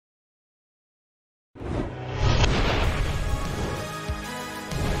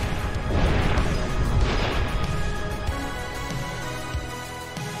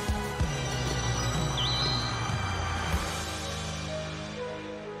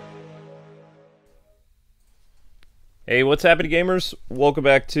Hey, what's happening, gamers? Welcome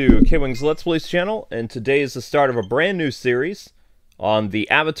back to Kwingsletsplays channel, and today is the start of a brand new series on the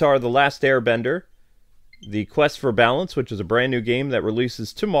Avatar: The Last Airbender, the Quest for Balance, which is a brand new game that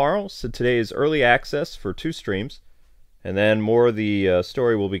releases tomorrow. So today is early access for 2 streams, and then more of the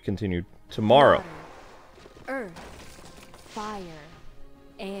story will be continued tomorrow. Water, earth, fire,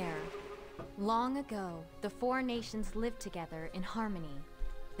 air. Long ago, the 4 nations lived together in harmony.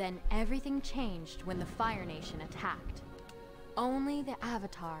 Then everything changed when the Fire Nation attacked. Only the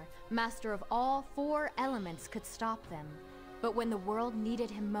Avatar, master of all 4 elements, could stop them. But when the world needed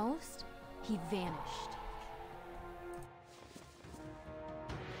him most, he vanished.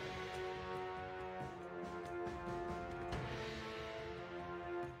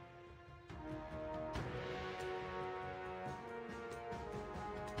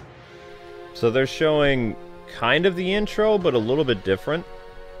 So they're showing kind of the intro, but a little bit different.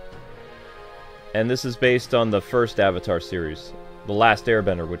 And this is based on the first Avatar series, The Last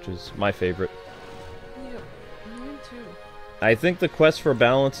Airbender, which is my favorite. Yeah, me too. I think the Quest for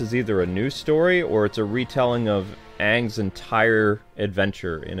Balance is either a new story or it's a retelling of Aang's entire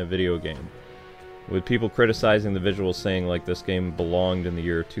adventure in a video game. With people criticizing the visuals, saying like this game belonged in the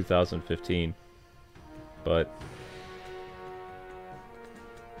year 2015. But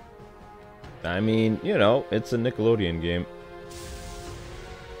I mean, you know, it's a Nickelodeon game.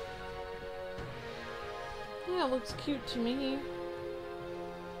 Yeah, it looks cute to me.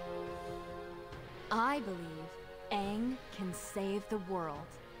 I believe Aang can save the world.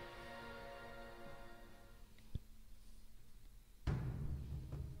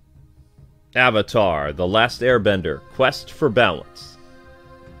 Avatar: The Last Airbender, Quest for Balance.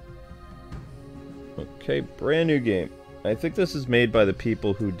 Okay, brand new game. I think this is made by the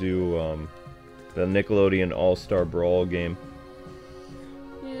people who do the Nickelodeon All-Star Brawl game.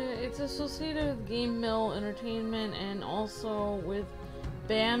 Yeah, it's associated with Game Mill Entertainment and also with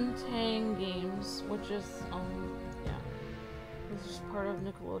Bantang Games, which is, yeah, it's just part of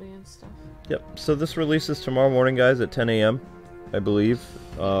Nickelodeon stuff. Yep, so this releases tomorrow morning, guys, at 10 a.m., I believe,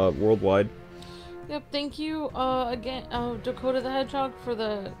 worldwide. Yep, thank you, again, Dakota the Hedgehog for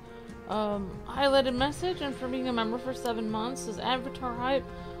the highlighted message and for being a member for 7 months. Says Avatar Hype.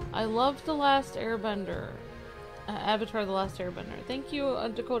 I loved The Last Airbender. Avatar: The Last Airbender. Thank you,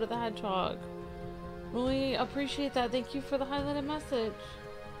 Dakota the Hedgehog. Really appreciate that. Thank you for the highlighted message.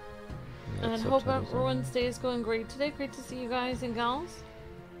 Yeah, and hope everyone's day is going great today. Great to see you guys and gals.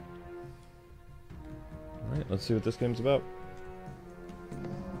 Alright, let's see what this game's about.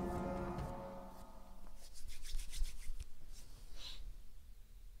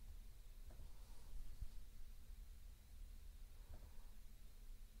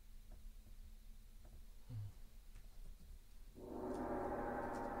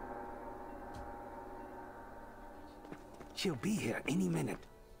 She'll be here any minute.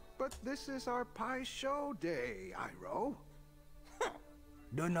 But this is our pie show day, Iroh.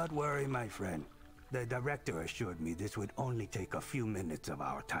 Do not worry, my friend. The director assured me this would only take a few minutes of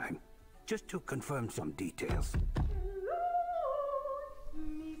our time, just to confirm some details.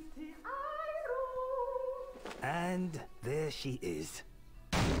 And there she is.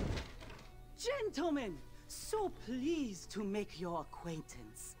 Gentlemen, so pleased to make your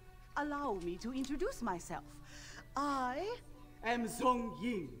acquaintance. Allow me to introduce myself. I am Zong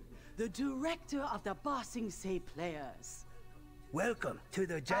Ying, the director of the Ba Sing Se Players. Welcome to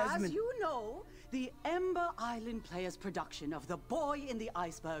the Jasmine... As you know, the Ember Island Players production of The Boy in the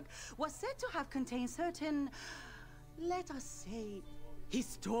Iceberg was said to have contained certain, let us say,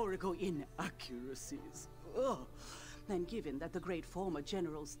 historical inaccuracies. Ugh. And given that the great former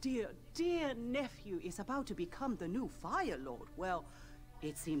general's dear nephew is about to become the new Fire Lord, well,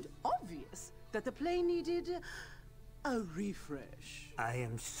 it seemed obvious that the play needed a refresh. I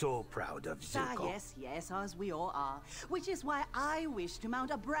am so proud of Zuko. Yes, as we all are. Which is why I wish to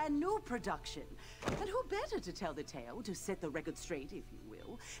mount a brand new production. And who better to tell the tale, to set the record straight, if you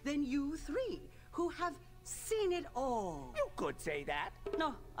will, than you 3, who have seen it all. You could say that.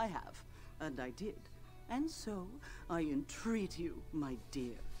 No, I have. And I did. And so, I entreat you, my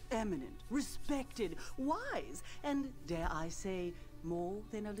dear, eminent, respected, wise, and dare I say, more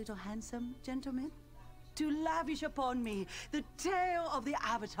than a little handsome gentleman, to lavish upon me the tale of the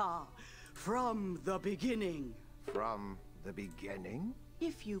Avatar from the beginning. From the beginning?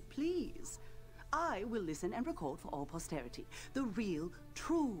 If you please. I will listen and record for all posterity the real,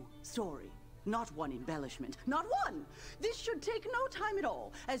 true story. Not one embellishment. Not one! This should take no time at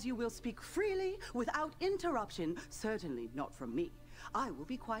all, as you will speak freely, without interruption, certainly not from me. I will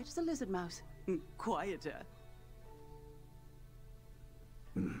be quiet as a lizard mouse. Quieter.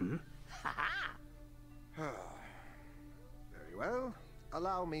 Mm-hmm. Ha-ha!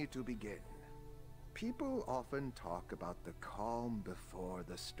 allow me to begin. People often talk about the calm before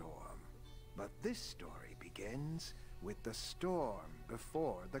the storm. But this story begins with the storm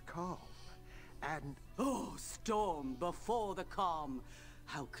before the calm. And... Oh, storm before the calm.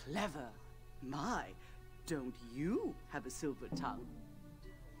 How clever. My, don't you have a silver tongue?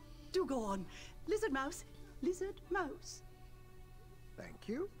 Do go on. Lizard mouse. Lizard mouse. Thank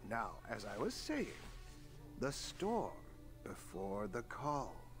you. Now, as I was saying, the storm before the calm.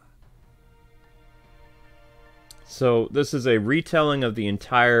 So this is a retelling of the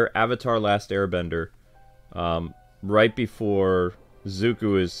entire Avatar: Last Airbender, right before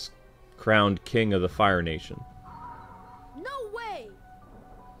Zuko is crowned king of the Fire Nation. No way!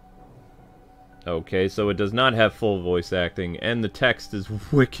 Okay, so it does not have full voice acting, and the text is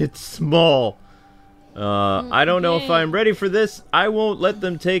wicked small. I don't know if I'm ready for this. I won't let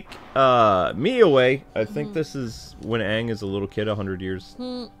them take me away. I think this is when Aang is a little kid, 100 years.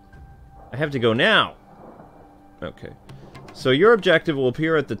 I have to go now. Okay. So your objective will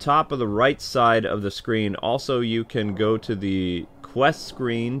appear at the top of the right side of the screen. Also, you can go to the quest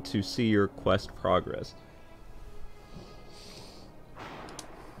screen to see your quest progress.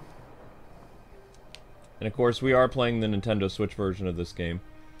 And of course, we are playing the Nintendo Switch version of this game.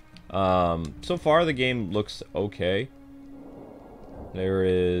 So far, the game looks okay. There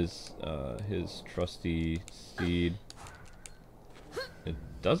is his trusty steed. It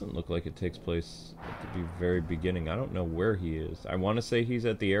doesn't look like it takes place at the very beginning. I don't know where he is. I want to say he's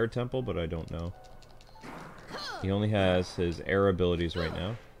at the Air Temple, but I don't know. He only has his air abilities right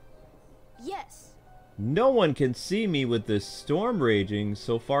now. Yes. No one can see me with this storm raging.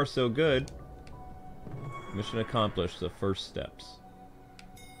 So far, so good. Mission accomplished. The first steps.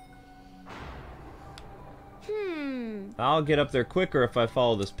 I'll get up there quicker if I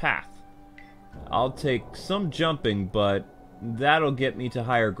follow this path. I'll take some jumping, but that'll get me to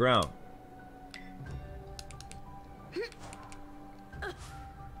higher ground.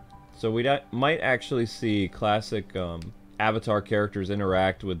 So we might actually see classic Avatar characters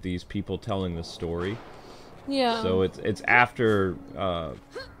interact with these people telling the story. Yeah. So it's after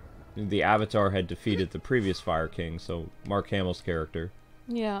the Avatar had defeated the previous Fire King, so Mark Hamill's character.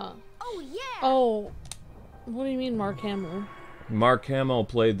 Yeah. Oh, yeah! Oh, what do you mean Mark Hamill? Mark Hamill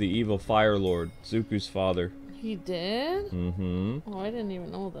played the evil Fire Lord, Zuko's father. He did? Mm-hmm. Oh, I didn't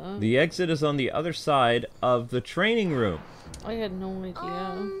even know that. The exit is on the other side of the training room. I had no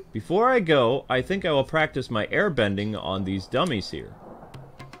idea. Before I go, I think I will practice my airbending on these dummies here.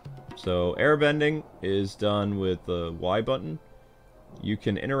 So, airbending is done with the Y button. You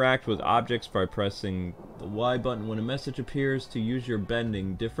can interact with objects by pressing the Y button when a message appears to use your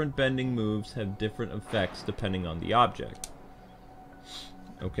bending. Different bending moves have different effects depending on the object.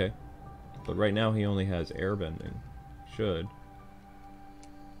 Okay. But right now he only has airbending. Should.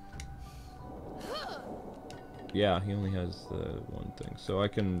 Yeah, he only has the one thing. So I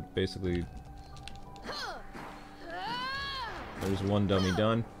can basically... There's one dummy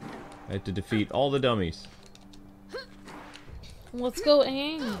done. I have to defeat all the dummies. Let's go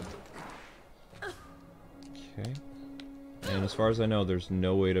Aang. Okay. And as far as I know, there's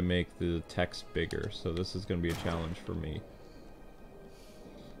no way to make the text bigger, so this is going to be a challenge for me.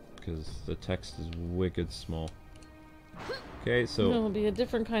 Because the text is wicked small. Okay, so... It'll be a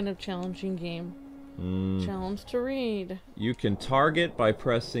different kind of challenging game. Challenge to read. You can target by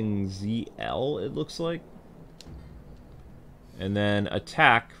pressing ZL, it looks like. And then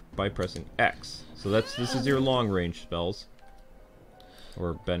attack by pressing X. So this is your long range spells.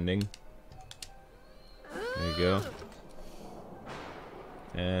 Or bending. There you go.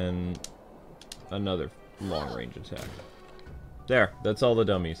 And another long range attack. There, that's all the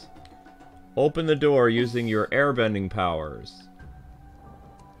dummies. Open the door using your airbending powers.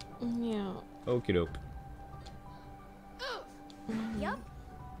 Yeah. Okie doke. Yep.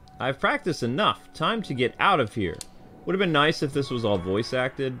 I've practiced enough. Time to get out of here. Would have been nice if this was all voice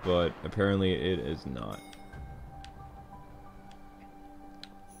acted, but apparently it is not.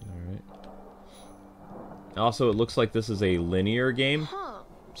 Alright. Also, it looks like this is a linear game.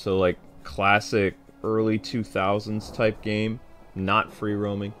 So, like, classic early 2000s type game. Not free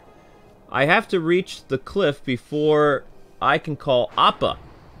roaming. I have to reach the cliff before I can call Appa.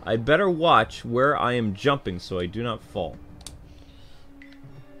 I better watch where I am jumping so I do not fall.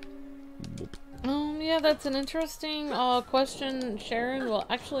 Whoop. Yeah, that's an interesting question, Sharon. Well,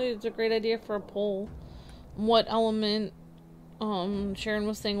 actually, it's a great idea for a poll. What element, Sharon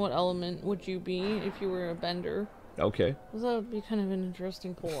was saying, what element would you be if you were a bender? Okay. That would be kind of an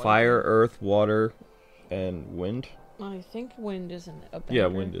interesting poll. Fire, earth, water, and wind? I think wind isn't a bender. Yeah,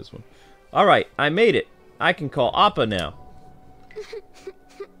 wind is one. Alright, I made it. I can call Appa now.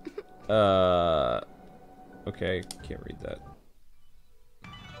 Okay, can't read that.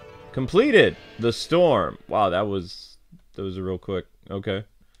 Completed the storm. Wow, that was real quick. Okay.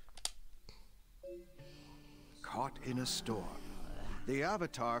 Caught in a storm, the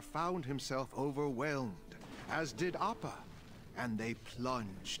Avatar found himself overwhelmed, as did Appa, and they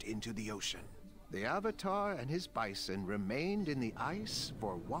plunged into the ocean. The Avatar and his bison remained in the ice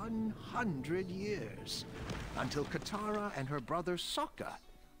for 100 years, until Katara and her brother Sokka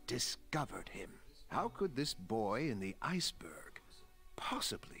discovered him. How could this boy in the iceberg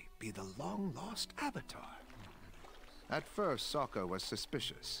possibly be the long-lost Avatar? At first, Sokka was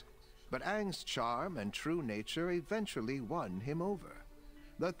suspicious, but Aang's charm and true nature eventually won him over.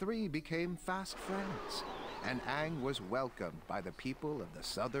 The three became fast friends, and Aang was welcomed by the people of the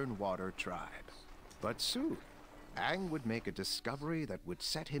Southern Water Tribe. But soon, Aang would make a discovery that would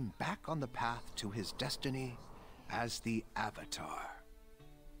set him back on the path to his destiny as the Avatar.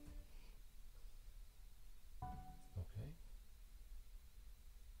 Okay.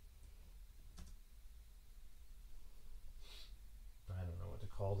 I don't know what to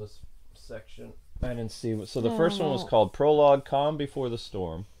call this section. I didn't see what. So the first one was called Prologue, Calm Before the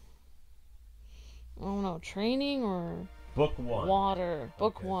Storm. I don't know, training or Book 1. water.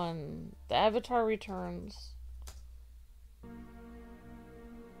 Book Okay. 1. The Avatar Returns.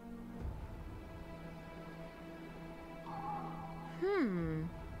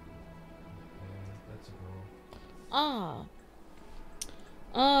 That's a girl.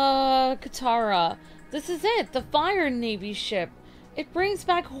 Katara. This is it, the Fire Navy ship. It brings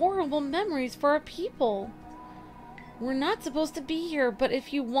back horrible memories for our people. We're not supposed to be here, but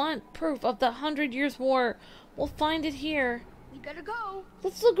if you want proof of the 100 Years' War, we'll find it here. We gotta go.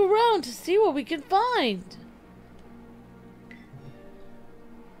 Let's look around to see what we can find.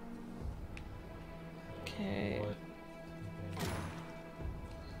 Okay. What?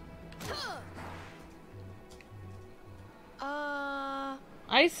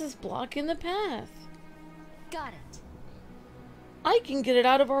 Ice is blocking the path. Got it. I can get it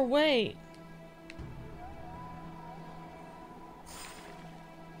out of our way.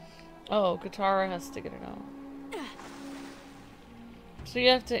 Oh, Katara has to get it out. So you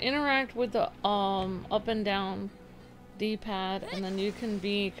have to interact with the up and down D-pad, and then you can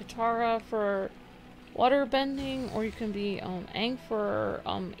be Katara for water bending, or you can be Aang for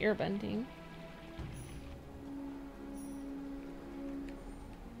air bending.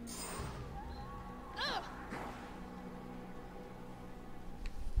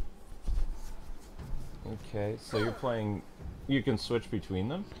 Okay, so you're playing. You can switch between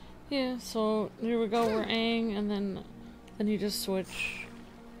them. Yeah, so here we go, we're Aang, and then you just switch.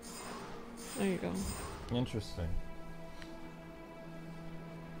 There you go. Interesting.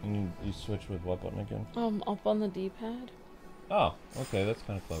 And you switch with what button again? Up on the D-pad. Oh, okay, that's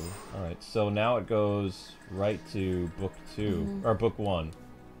kind of clever. Alright, so now it goes right to book 2, or book 1,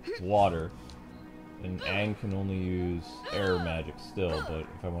 water. And Aang can only use air magic still, but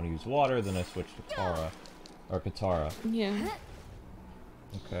if I want to use water, then I switch to Katara. Yeah.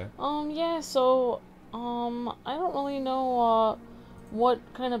 Okay. Yeah, so, I don't really know, what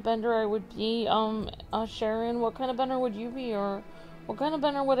kind of bender I would be. Sharon, what kind of bender would you be, or what kind of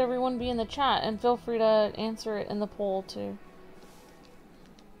bender would everyone be in the chat? And feel free to answer it in the poll, too.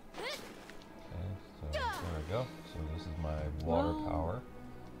 Okay, so there we go. So this is my water power.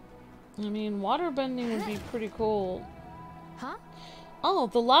 I mean, water bending would be pretty cool. Huh? Oh,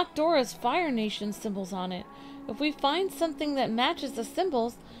 the locked door has Fire Nation symbols on it. If we find something that matches the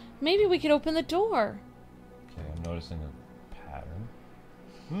symbols, maybe we could open the door. Okay, I'm noticing a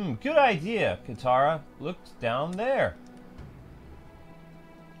pattern. Good idea, Katara. Look down there.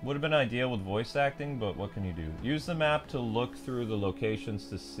 Would have been ideal with voice acting, but what can you do? Use the map to look through the locations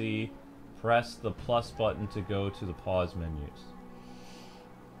to see. Press the plus button to go to the pause menus.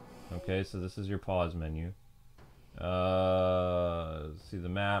 Okay, so this is your pause menu. See the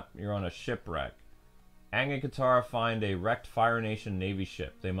map. You're on a shipwreck. Aang and Katara find a wrecked Fire Nation Navy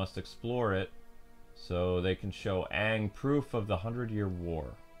ship. They must explore it so they can show Aang proof of the 100-Year War.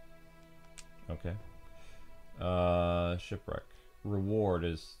 Okay. Shipwreck. Reward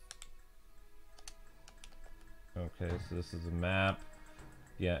is... Okay, so this is a map.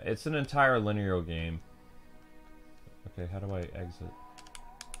 Yeah, it's an entire linear game. Okay, how do I exit?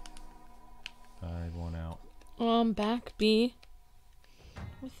 I want out. Back B,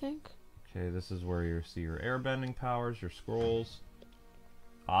 I think. Okay, this is where you see your airbending powers, your scrolls,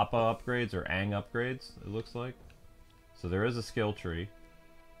 Appa upgrades or Aang upgrades, it looks like. So there is a skill tree.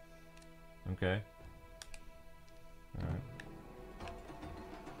 Okay. Alright.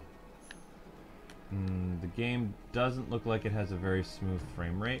 The game doesn't look like it has a very smooth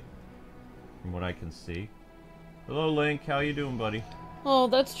frame rate, from what I can see. Hello, Link. How you doing, buddy? Oh,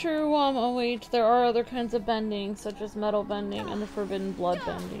 that's true, OH. There are other kinds of bending, such as metal bending and the forbidden blood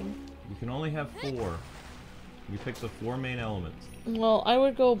bending. You can only have 4. You pick the 4 main elements. Well, I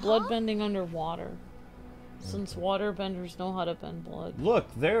would go blood bending underwater, since water benders know how to bend blood. Look,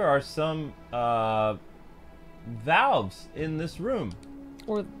 there are some valves in this room.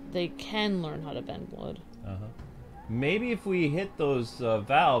 Or they can learn how to bend blood. Maybe if we hit those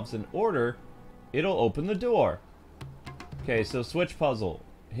valves in order, it'll open the door. Okay, so switch puzzle.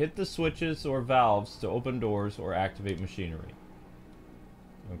 Hit the switches or valves to open doors or activate machinery.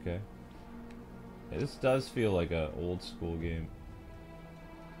 Okay. Yeah, this does feel like an old school game.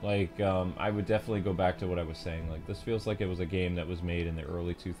 Like, I would definitely go back to what I was saying. Like, this feels like it was a game that was made in the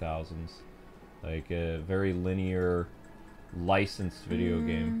early 2000s. Like, a very linear, licensed video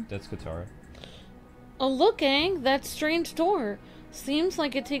game. That's Katara. Oh, look, Aang, that strange door. Seems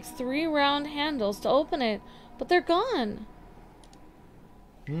like it takes 3 round handles to open it, but they're gone.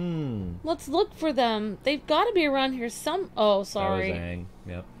 Let's look for them. They've got to be around here Oh, sorry. That was Aang.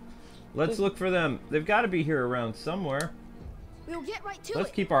 Yep. Let's look for them. They've got to be here around somewhere. We'll get right to Let's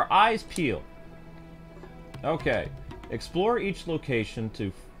it. keep our eyes peeled. Okay. Explore each location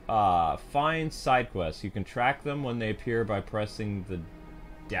to find side quests. You can track them when they appear by pressing the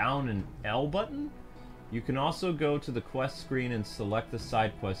down and L button. You can also go to the quest screen and select the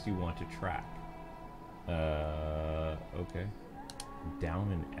side quest you want to track. Okay.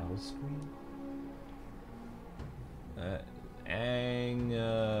 Down and L screen? I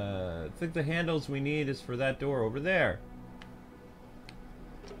think the handles we need is for that door over there.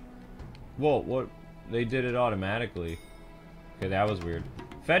 Whoa, what? They did it automatically. Okay, that was weird.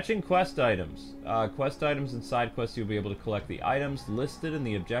 Fetching quest items. Quest items and side quests, you'll be able to collect the items listed in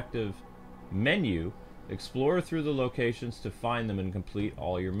the objective menu. Explore through the locations to find them and complete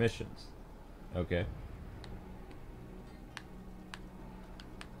all your missions. Okay.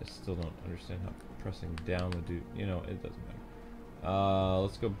 I still don't understand how pressing down would do. You know, it doesn't matter.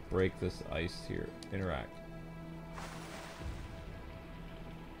 Let's go break this ice here. Interact.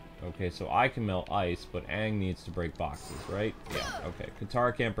 Okay, so I can melt ice, but Aang needs to break boxes, right? Yeah, okay.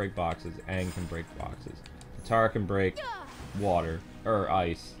 Katara can't break boxes. Aang can break boxes. Katara can break water, or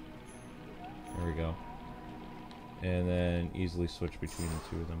ice. There we go. And then easily switch between the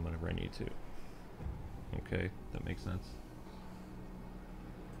two of them whenever I need to. Okay, that makes sense.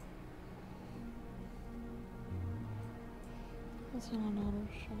 That's not an auto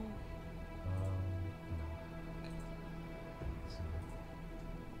shut off.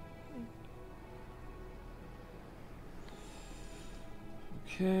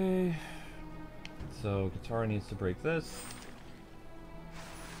 Okay. So Katara needs to break this.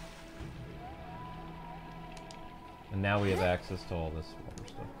 And now we have access to all this water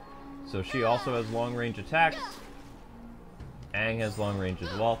stuff. So she also has long range attacks. Aang has long range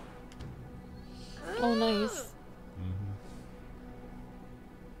as well. Oh, nice.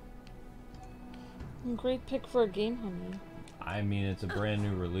 Great pick for a game, honey. I mean, it's a brand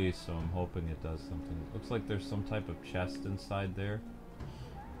new release, so I'm hoping it does something. Looks like there's some type of chest inside there.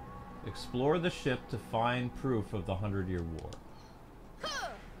 Explore the ship to find proof of the 100-Year War.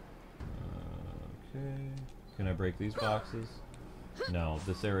 Okay. Can I break these boxes? No,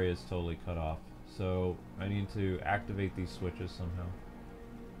 this area is totally cut off. So I need to activate these switches somehow.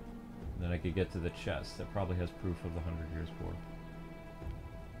 And then I could get to the chest that probably has proof of the 100 Years War.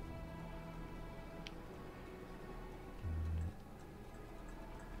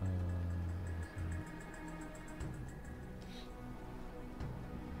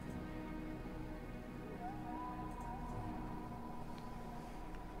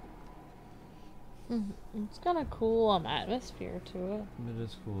 It's got a cool atmosphere to it. It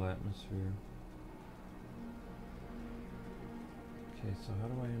is cool atmosphere. Okay, so how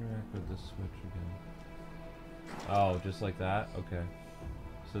do I interact with this switch again? Oh, just like that? Okay.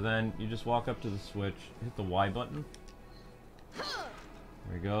 So then you just walk up to the switch, hit the Y button.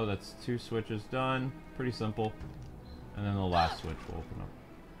 There we go, that's 2 switches done. Pretty simple. And then the last switch will open up.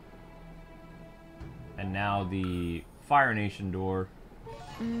 And now the Fire Nation door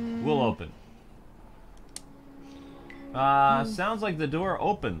will open. Sounds like the door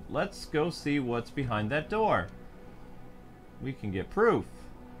opened. Let's go see what's behind that door. We can get proof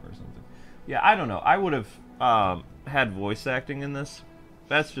or something. Yeah, I don't know. I would have had voice acting in this.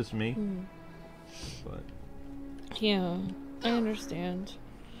 That's just me. But yeah, I understand.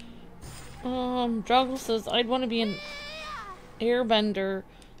 Droggle says I'd want to be an airbender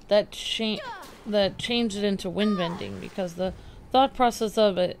that changed it into wind bending, because the Thought process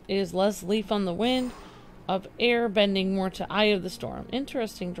of it is less leaf on the wind, of air bending more to eye of the storm.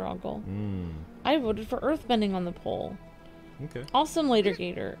 Interesting, Droggle. I voted for earth bending on the poll. Okay. Awesome, Later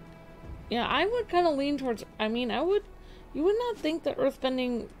Gator. Yeah, I would kind of lean towards... I mean, you would not think that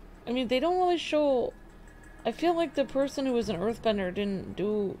earthbending... I mean, they don't really show... I feel like the person who was an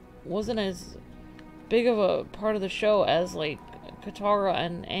earthbender wasn't as big of a part of the show as, like, Katara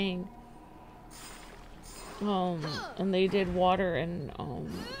and Aang. And they did water and,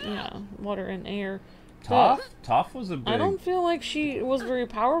 water and air. Toph? Toph was a big... I don't feel like she was very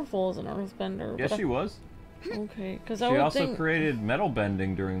powerful as an earthbender. Yes, she was. Okay, because She also created metal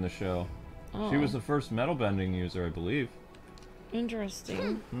bending during the show. Oh. She was the first metal bending user, I believe.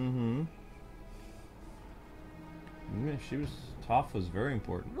 Interesting. Mm-hmm. Yeah, Toph was very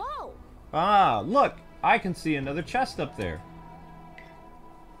important. Whoa! Ah, look! I can see another chest up there.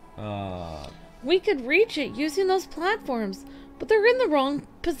 We could reach it using those platforms, but they're in the wrong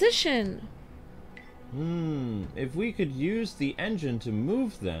position. If we could use the engine to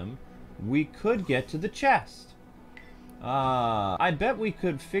move them, we could get to the chest. I bet we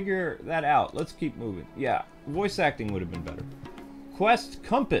could figure that out. Let's keep moving. Yeah, voice acting would have been better. Quest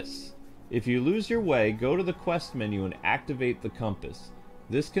Compass. If you lose your way, go to the quest menu and activate the compass.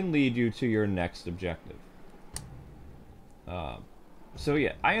 This can lead you to your next objective. So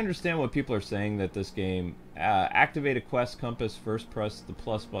yeah, I understand what people are saying that this game, activate a quest compass, first press the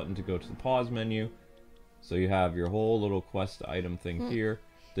plus button to go to the pause menu. So you have your whole little quest item thing here.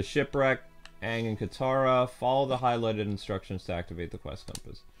 The shipwreck, Aang and Katara, follow the highlighted instructions to activate the quest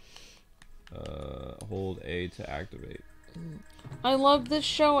compass. Hold A to activate. I loved this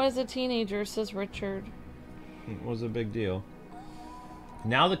show as a teenager, says Richard. It was a big deal.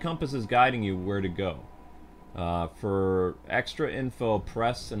 Now the compass is guiding you where to go. For extra info,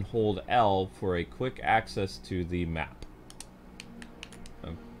 press and hold L for a quick access to the map.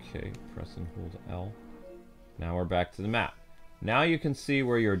 Okay, press and hold L. Now we're back to the map. Now you can see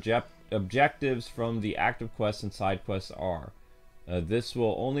where your objectives from the active quests and side quests are. This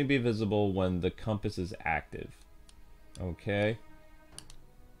will only be visible when the compass is active. Okay.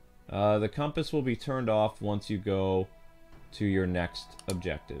 The compass will be turned off once you go to your next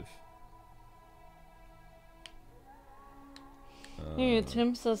objective. Hey,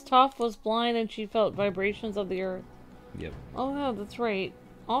 Tim says Toph was blind and she felt vibrations of the earth. Yep. Oh yeah, that's right.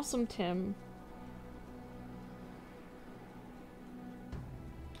 Awesome, Tim.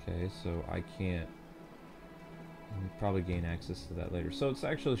 Okay, so I can't... I'll probably gain access to that later. So it's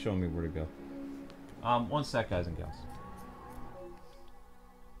actually showing me where to go. One sec, guys and gals.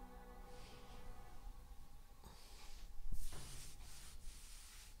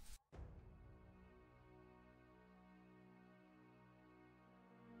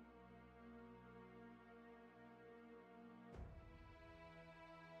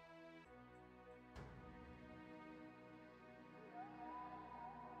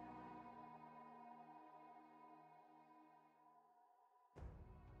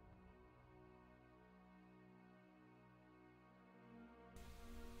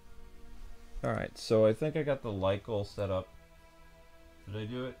 Alright, so I think I got the like goal set up. Did I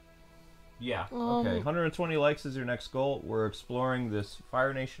do it? Yeah, okay. 120 likes is your next goal. We're exploring this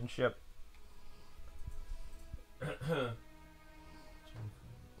Fire Nation ship. Yeah,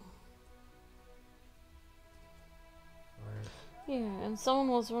 and someone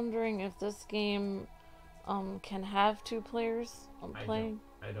was wondering if this game can have 2 players playing.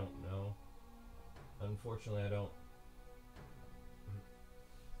 I don't know. Unfortunately,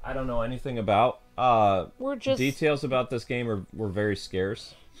 I don't know anything about. Details about this game were very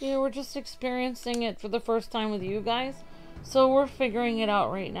scarce. Yeah, we're just experiencing it for the first time with you guys, so we're figuring it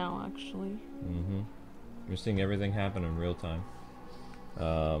out right now, actually. You're seeing everything happen in real time.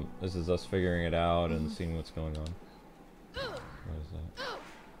 This is us figuring it out and seeing what's going on. What is that?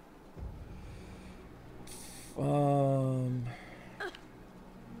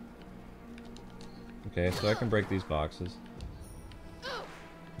 Okay, so I can break these boxes.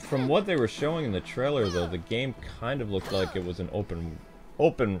 From what they were showing in the trailer, though, the game kind of looked like it was an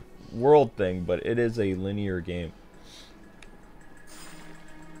open world thing, but it is a linear game.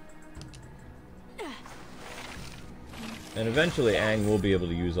 And eventually Aang will be able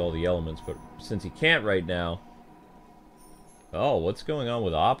to use all the elements, but since he can't right now... Oh, what's going on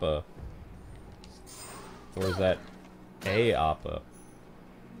with Appa? Or is that a Appa?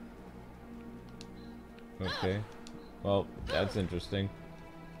 Okay. Well, that's interesting.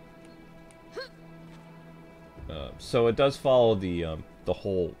 So it does follow the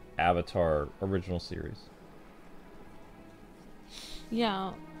whole Avatar original series.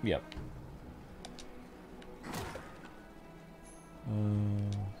 Yeah. Yep.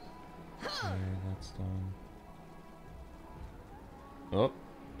 That's done. Oh.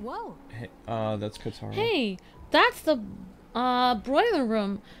 Whoa. Hey, that's Katara. Hey, that's the boiler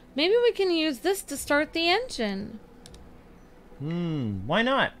room. Maybe we can use this to start the engine. Why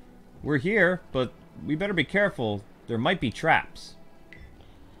not? We're here, but we better be careful. There might be traps.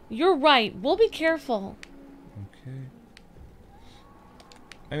 You're right. We'll be careful. Okay.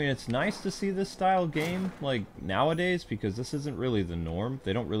 I mean, it's nice to see this style game, like, nowadays, because this isn't really the norm.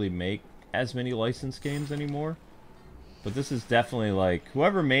 They don't really make as many licensed games anymore. But this is definitely, like,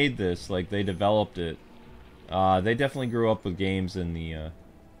 whoever made this, like, they developed it. They definitely grew up with games in the,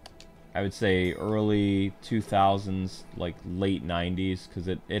 I would say, early 2000s, like, late 90s, because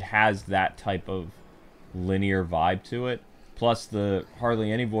it has that type of linear vibe to it. Plus the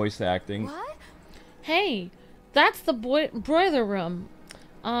hardly any voice acting. What? Hey, that's the boiler room.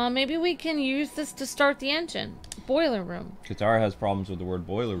 Maybe we can use this to start the engine. Boiler room. Katara has problems with the word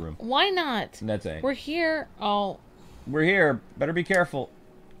boiler room. Why not? That's a. We're here. Oh. We're here. Better be careful.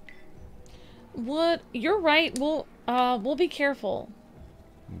 What? You're right. We'll be careful.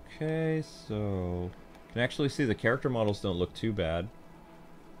 Okay, so you can actually see the character models don't look too bad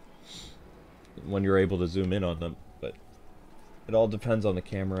when you're able to zoom in on them, but it all depends on the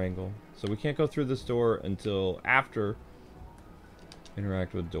camera angle. So we can't go through this door until after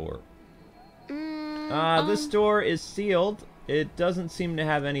interact with door. This door is sealed. It doesn't seem to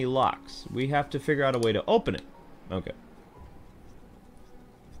have any locks. We have to figure out a way to open it. Okay.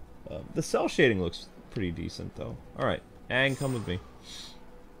 The cell shading looks pretty decent, though. Alright, and come with me.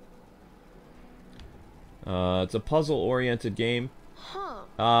 It's a puzzle-oriented game.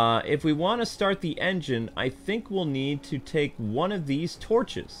 If we want to start the engine, I think we'll need to take one of these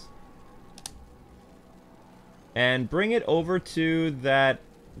torches and bring it over to that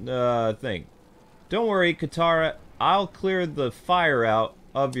thing. Don't worry, Katara, I'll clear the fire out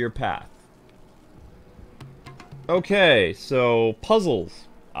of your path. Okay, so puzzles,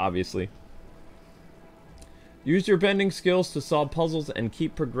 obviously. Use your bending skills to solve puzzles and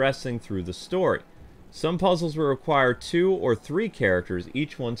keep progressing through the story. Some puzzles will require 2 or 3 characters,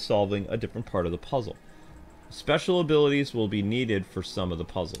 each one solving a different part of the puzzle. Special abilities will be needed for some of the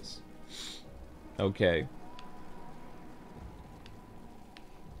puzzles. Okay.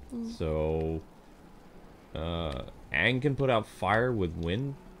 So, Aang can put out fire with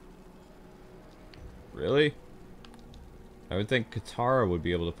wind? Really? I would think Katara would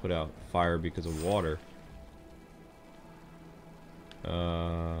be able to put out fire because of water.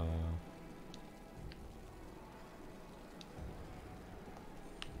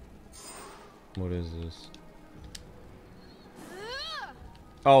 What is this?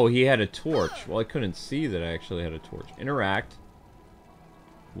 Oh, he had a torch. Well, I couldn't see that I actually had a torch. Interact.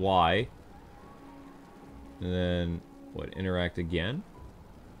 Y. And then, what, interact again?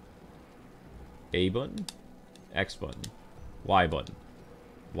 A button? X button. Y button.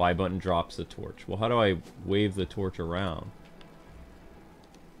 Y button drops the torch. Well, how do I wave the torch around?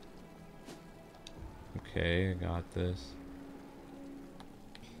 Okay, I got this.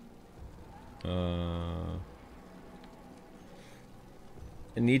 I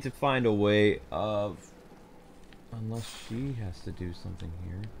need to find a way of... Unless she has to do something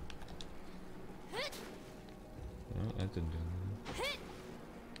here. No, that didn't do anything.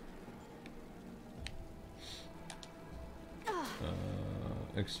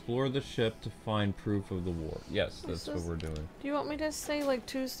 Explore the ship to find proof of the war. Yes, that's what we're doing. Do you want me to say like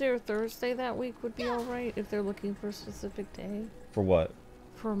Tuesday or Thursday that week would be alright if they're looking for a specific day? For what?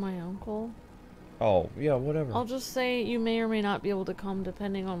 For my uncle. Oh, yeah, whatever. I'll just say you may or may not be able to come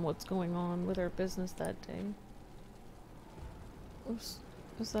depending on what's going on with our business that day.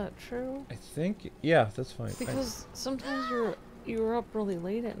 Is that true? I think, yeah, that's fine. Because sometimes you're up really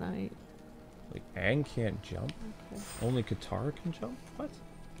late at night. Like, Aang can't jump? Okay. Only Katara can jump? What?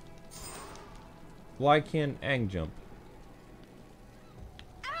 Why can't Aang jump?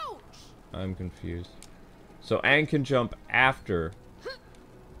 Ouch! I'm confused. So Aang can jump after.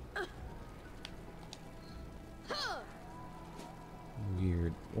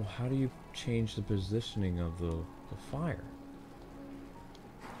 Weird. Well, how do you change the positioning of the fire?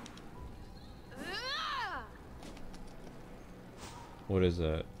 What is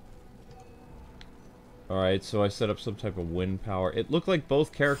that? Alright, so I set up some type of wind power. It looked like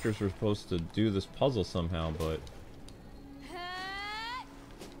both characters were supposed to do this puzzle somehow, but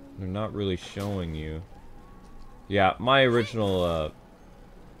they're not really showing you. Yeah, my original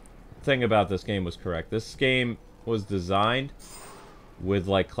thing about this game was correct. This game was designed with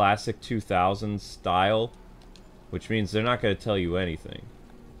like classic 2000s style, which means they're not going to tell you anything.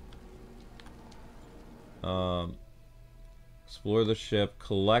 Explore the ship,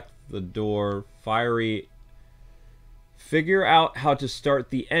 collect the door, figure out how to start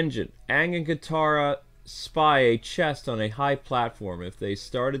the engine. Aang and Katara spy a chest on a high platform. If they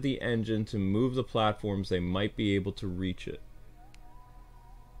started the engine to move the platforms, they might be able to reach it.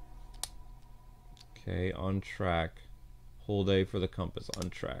 Okay, on track. Hold A for the compass, on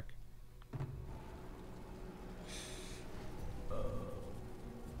track.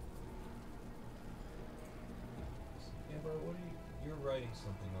 Amber, you're writing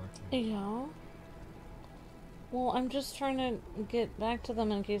something, aren't you? Yeah. Well, I'm just trying to get back to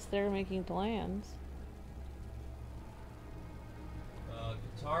them in case they're making plans.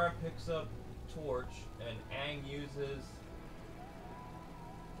 Katara picks up torch and Aang uses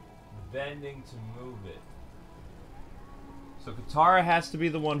bending to move it. So Katara has to be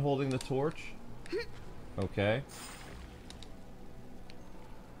the one holding the torch. Okay.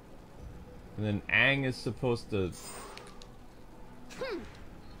 And then Aang is supposed to...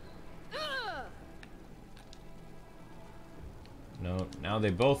 No, now they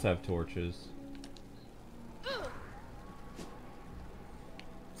both have torches.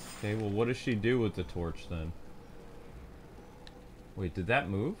 Okay, well what does she do with the torch then? Wait, did that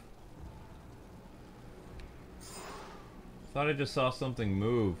move? Thought I just saw something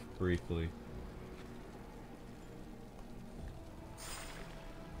move briefly.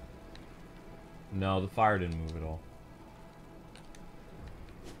 No, the fire didn't move at all.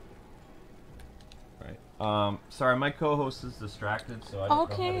 Right. Sorry, my co-host is distracted, so I don't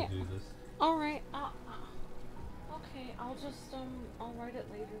know how to do this. Alright. Okay, I'll just, I'll write it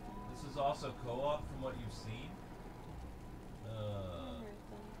later then. This is also co-op from what you've seen. Alright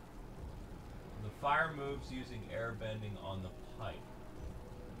then. The fire moves using airbending on the pipe.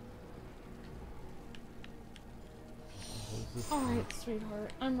 Alright,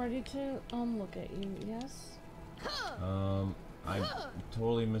 sweetheart. I'm ready to, look at you, yes? I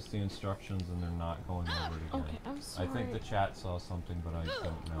totally missed the instructions and they're not going over it again. Okay, I'm sorry. I think the chat saw something, but I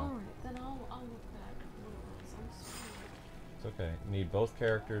don't know. Alright, then I'll look back. I'm sorry. It's okay. You need both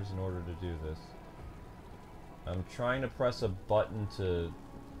characters in order to do this. I'm trying to press a button to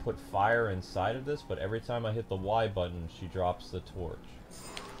put fire inside of this, but every time I hit the Y button, she drops the torch.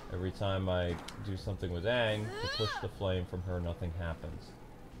 Every time I do something with Aang, to push the flame from her, nothing happens.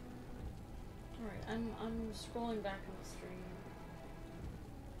 Alright, I'm scrolling back on the stream.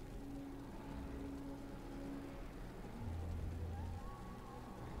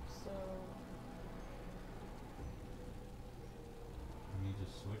 So you need to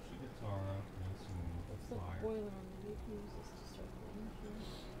switch the guitar up and move what's the the fire. boiler on the you can use this to start the engine.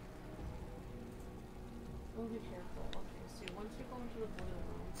 Oh, be careful. Okay, so once you go into the boiler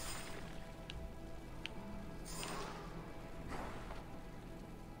room.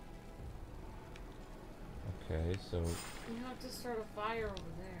 Okay, so... You have to start a fire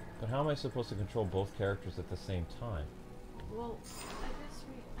over there. But how am I supposed to control both characters at the same time? Well, I guess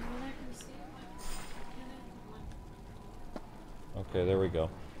I mean, I can see it. Okay, there we go.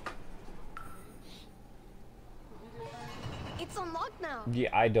 It's unlocked now. Yeah,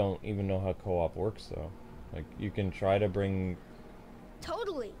 I don't even know how co-op works, though. Like, you can try to bring...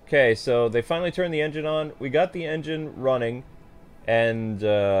 Totally. Okay, so they finally turned the engine on. We got the engine running, and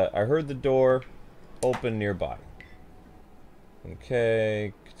I heard the door open nearby.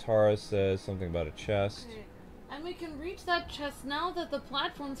 Okay, Katara says something about a chest. Okay. And we can reach that chest now that the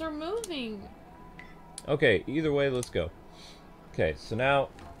platforms are moving. Okay, either way, let's go. Okay, so now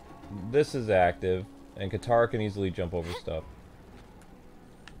this is active, and Katara can easily jump over stuff.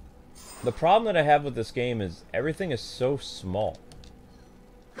 The problem that I have with this game is everything is so small.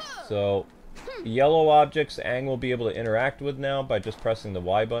 So, yellow objects Aang will be able to interact with now by just pressing the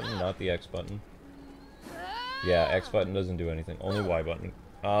Y button, not the X button. Yeah, X button doesn't do anything, only Y button.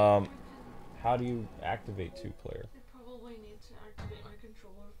 How do you activate two-player? I probably need to activate my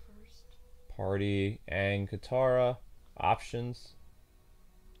controller first. Party, Aang, Katara, options,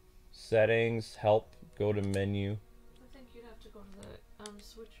 settings, help, go to menu. I think you'd have to go to the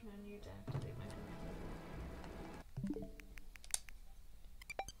switch menu to activate my controller.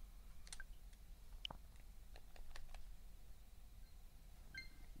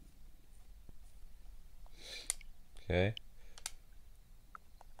 Okay.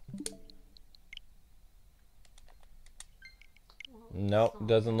 Well, Nope,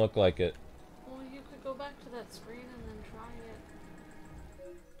 doesn't look like it. Well, you could go back to that screen and then try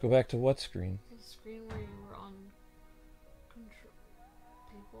it. Go back to what screen? The screen where you were on control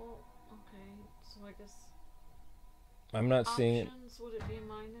people. Okay, so I guess I'm not seeing it. options, would it be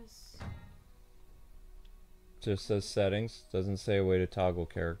minus? Just says settings. Doesn't say a way to toggle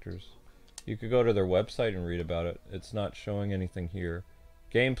characters. You could go to their website and read about it. It's not showing anything here.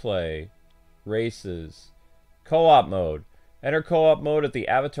 Gameplay, races, co-op mode. Enter co-op mode at the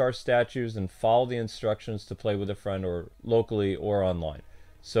avatar statues and follow the instructions to play with a friend or locally or online.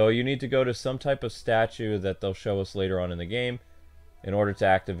 So you need to go to some type of statue that they'll show us later on in the game in order to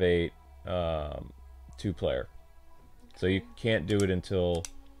activate 2-player. So you can't do it until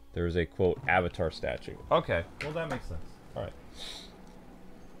there's a, quote, avatar statue. Okay, well that makes sense. Alright.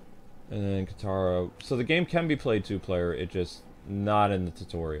 And then Katara. So the game can be played 2-player, it just not in the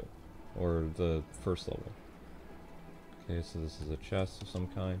tutorial or the first level. Okay, so this is a chest of some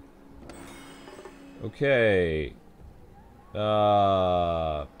kind. Okay.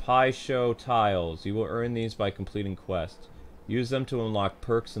 Pie show tiles. You will earn these by completing quests. Use them to unlock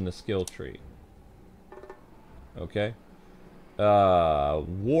perks in the skill tree. Okay.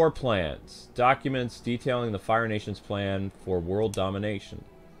 War plans. Documents detailing the Fire Nation's plan for world domination.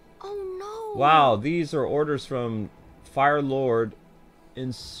 Oh no! Wow, these are orders from Fire Lord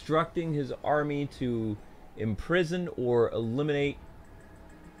instructing his army to imprison or eliminate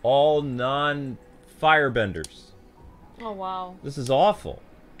all non-firebenders. Oh, wow. This is awful.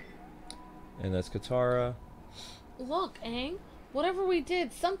 And that's Katara. Look, Aang. Whatever we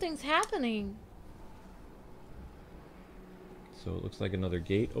did, something's happening. So it looks like another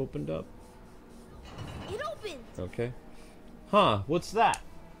gate opened up. It opened! Okay. Huh, what's that?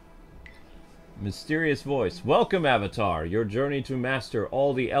 Mysterious voice. Welcome, Avatar. Your journey to master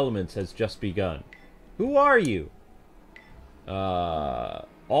all the elements has just begun. Who are you? All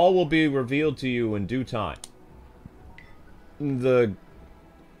will be revealed to you in due time. To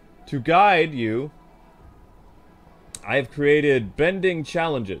guide you, I have created bending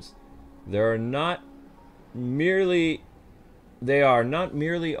challenges. They are not merely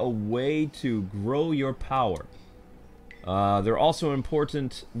a way to grow your power. They're also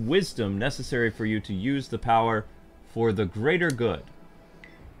important wisdom necessary for you to use the power for the greater good.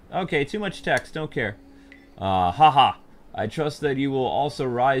 Okay, too much text, don't care. Haha. I trust that you will also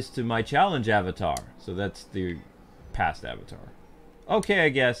rise to my challenge, Avatar. So that's the past Avatar. Okay, I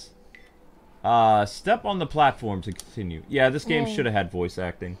guess. Step on the platform to continue. Yeah, this game should have had voice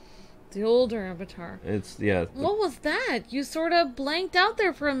acting. The older Avatar. It's, yeah. What was that? You sort of blanked out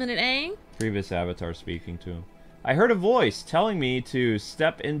there for a minute, Aang. Previous Avatar speaking to him. I heard a voice telling me to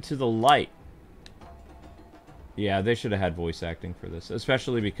step into the light. Yeah, they should have had voice acting for this.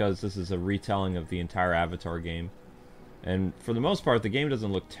 Especially because this is a retelling of the entire Avatar game. And for the most part, the game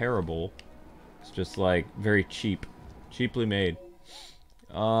doesn't look terrible. It's just, like, very cheap. Cheaply made.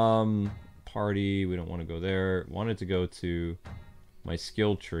 Party. We don't want to go there. Wanted to go to my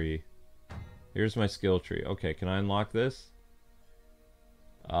skill tree. Here's my skill tree. Okay, can I unlock this?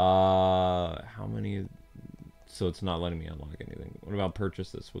 How many... So it's not letting me unlock anything. What about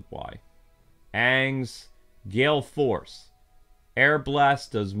purchase this with Y? Aang's Gale Force. Air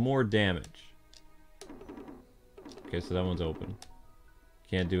Blast does more damage. Okay, so that one's open.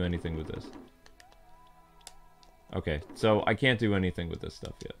 Can't do anything with this. Okay, so I can't do anything with this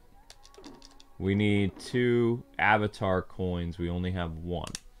stuff yet. We need 2 avatar coins. We only have 1.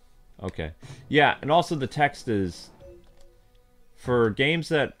 Okay. Yeah, and also the text is... For games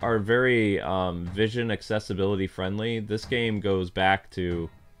that are very vision accessibility friendly, this game goes back to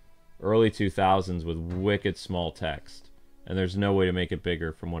early 2000s with wicked small text. And there's no way to make it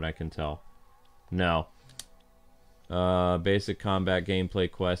bigger from what I can tell. No. Basic combat,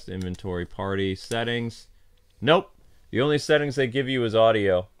 gameplay, quest, inventory, party, settings. Nope. The only settings they give you is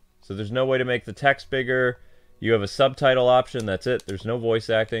audio. So there's no way to make the text bigger. You have a subtitle option, that's it. There's no voice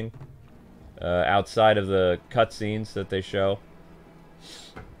acting. Outside of the cutscenes that they show.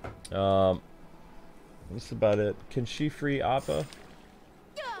 That's about it. Can she free Appa?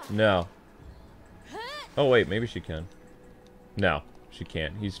 No. Oh wait, maybe she can. No, she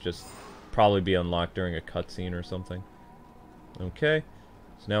can't. He's just probably be unlocked during a cutscene or something. Okay.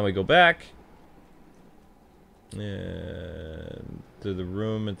 So now we go back. And to the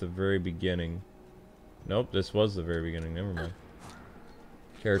room at the very beginning. Nope, this was the very beginning. Never mind.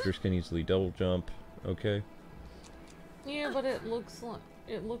 Characters can easily double jump. Okay. Yeah, but it looks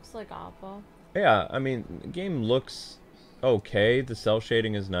like Appa. Yeah, I mean, the game looks okay. The cell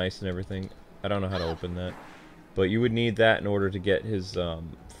shading is nice and everything. I don't know how to open that. But you would need that in order to get his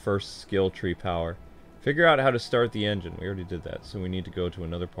first skill tree power. Figure out how to start the engine. We already did that, so we need to go to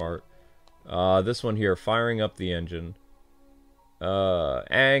another part. This one here, firing up the engine.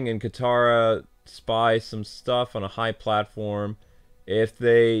 Aang and Katara spy some stuff on a high platform. If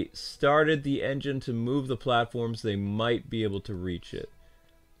they started the engine to move the platforms, they might be able to reach it.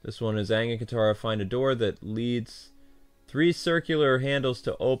 This one is Aang and Katara find a door that leads 3 circular handles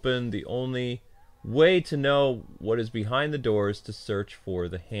to open. The only way to know what is behind the door is to search for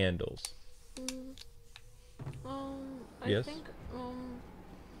the handles. I think,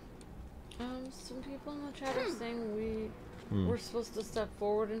 some people in the chat are saying we're supposed to step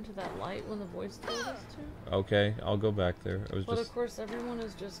forward into that light when the voice told us to. Okay, I'll go back there. But of course, everyone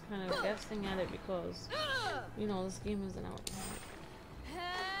is just kind of guessing at it because, you know, this game isn't out yet.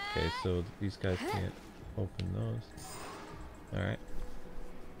 Okay, so these guys can't open those. Alright.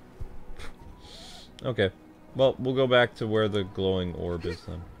 Okay. Well, we'll go back to where the glowing orb is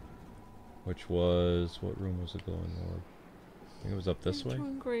then. Which was... What room was the glowing orb? I think it was up this way?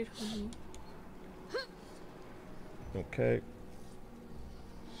 Doing great, honey. Okay.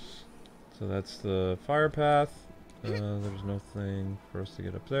 So that's the fire path. There's nothing for us to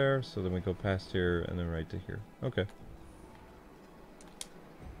get up there, so then we go past here and then right to here. Okay.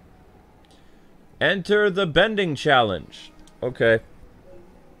 Enter the bending challenge. Okay.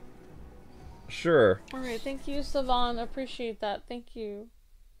 Sure. Alright, thank you, Savon. Appreciate that. Thank you.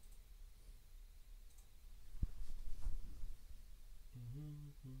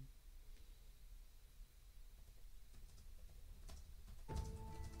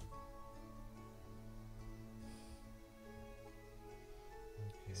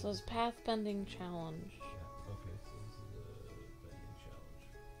 So it's path bending challenge. Yeah, okay, so this is the bending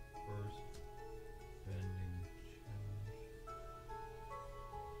challenge. First bending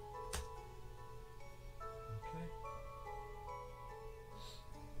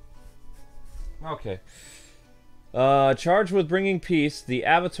challenge. Okay. Charged with bringing peace, the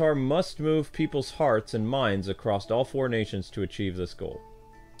Avatar must move people's hearts and minds across all 4 nations to achieve this goal.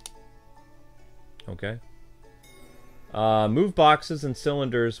 Okay. Move boxes and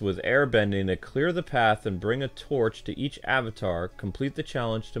cylinders with airbending to clear the path and bring a torch to each avatar. Complete the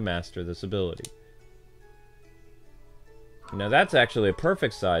challenge to master this ability. Now that's actually a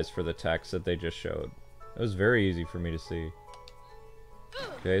perfect size for the text that they just showed. It was very easy for me to see.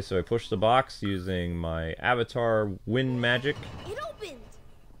 Okay, so I push the box using my avatar wind magic. It opened!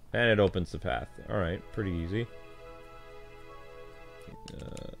 And it opens the path. Alright, pretty easy.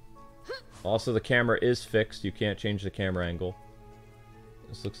 Also, the camera is fixed. You can't change the camera angle.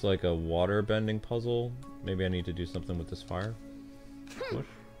 This looks like a water bending puzzle. Maybe I need to do something with this fire. Push.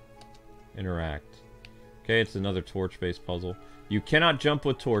 Interact. Okay, it's another torch-based puzzle. You cannot jump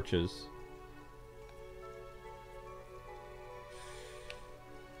with torches.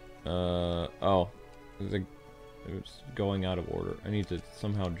 Oh. It's going out of order. I need to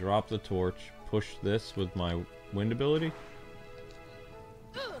somehow drop the torch, push this with my wind ability.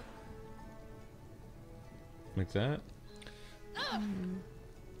 Like that?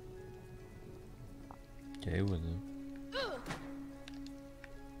 Okay, with it.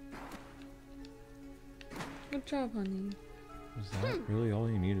 Good job, honey. Was that really all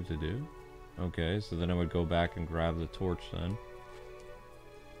you needed to do? Okay, so then I would go back and grab the torch then.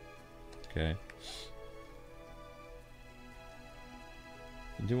 Okay.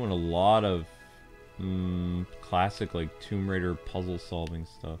 I'm doing a lot of classic like Tomb Raider puzzle solving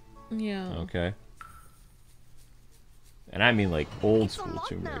stuff. Yeah. Okay. And I mean like old school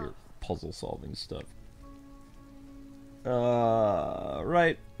Tomb Raider puzzle solving stuff.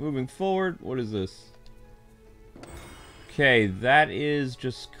 Right, moving forward, what is this? Okay, that is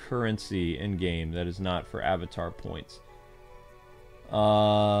just currency in game. That is not for avatar points.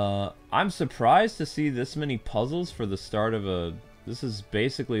 I'm surprised to see this many puzzles for the start of a... This is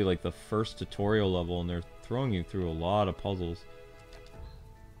basically like the first tutorial level, and they're throwing you through a lot of puzzles.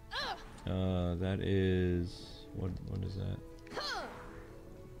 That is... What is that?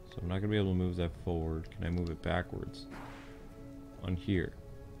 So I'm not going to be able to move that forward. Can I move it backwards? On here?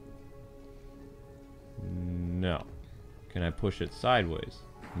 No. Can I push it sideways?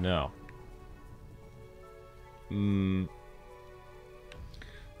 No. Okay.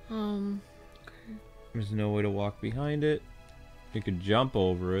 There's no way to walk behind it. You could jump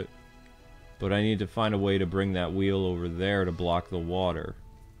over it. But I need to find a way to bring that wheel over there to block the water.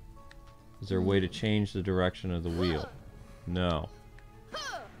 Is there a way to change the direction of the wheel? No.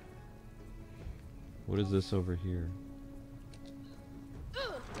 What is this over here?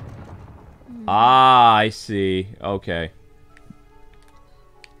 Ah, I see. Okay.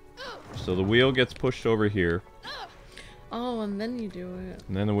 So the wheel gets pushed over here. Oh, and then you do it.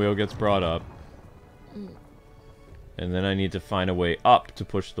 And then the wheel gets brought up. And then I need to find a way up to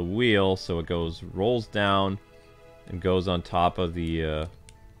push the wheel so it goes, rolls down, and goes on top of the,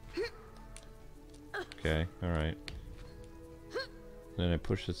 Okay, alright. Then I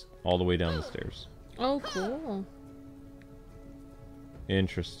push this all the way down the stairs. Oh, cool.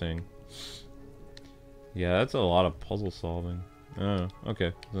 Interesting. Yeah, that's a lot of puzzle solving. Oh,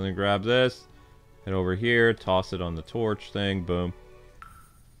 okay. So then grab this, head over here, toss it on the torch thing, boom.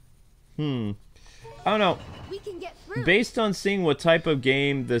 I don't know. We can get through. Based on seeing what type of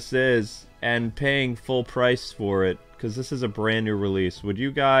game this is and paying full price for it, because this is a brand new release, would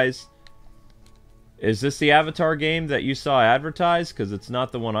you guys... Is this the Avatar game that you saw advertised? Because it's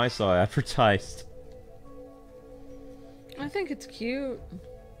not the one I saw advertised. I think it's cute.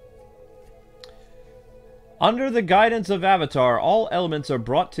 Under the guidance of Avatar, all elements are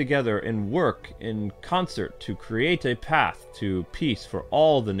brought together and work in concert to create a path to peace for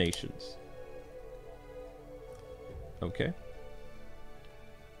all the nations. Okay.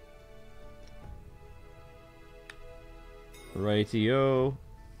 Rightio.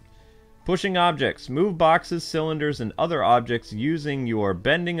 Pushing objects. Move boxes, cylinders, and other objects using your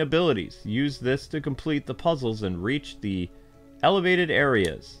bending abilities. Use this to complete the puzzles and reach the elevated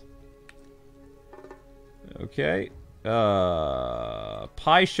areas. Okay.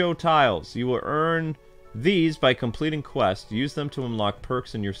 Pie Show tiles. You will earn these by completing quests. Use them to unlock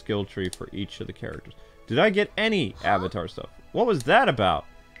perks in your skill tree for each of the characters. Did I get any Avatar stuff? What was that about?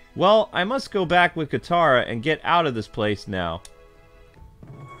 Well, I must go back with Katara and get out of this place now.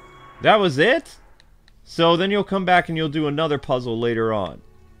 That was it? So then you'll come back and you'll do another puzzle later on.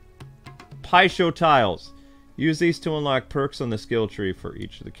 Pie Show tiles. Use these to unlock perks on the skill tree for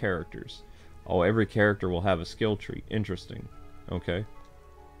each of the characters. Oh, every character will have a skill tree. Interesting. Okay.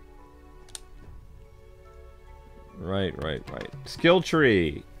 Right. Skill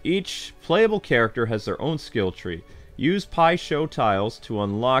tree. Each playable character has their own skill tree. Use Pie Show tiles to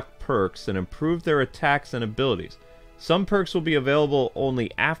unlock perks and improve their attacks and abilities. Some perks will be available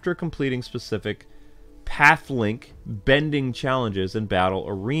only after completing specific Pathlink bending challenges in battle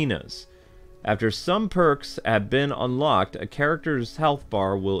arenas. After some perks have been unlocked, a character's health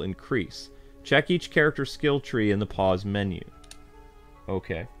bar will increase. Check each character's skill tree in the pause menu.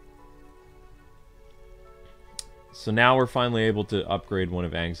 Okay. So now we're finally able to upgrade one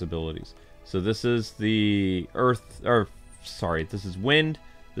of Aang's abilities. So this is the earth, or sorry, this is wind.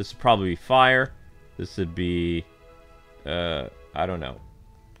 This would probably be fire. This would be, I don't know.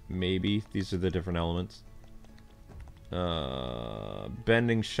 Maybe these are the different elements.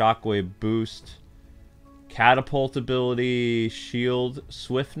 Bending shockwave boost. Catapult ability, shield,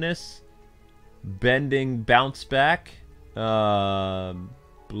 swiftness. Bending bounce back. Blow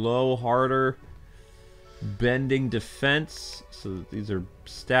harder. Bending defense. So these are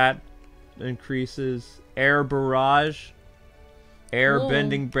stat increases. Air barrage. Air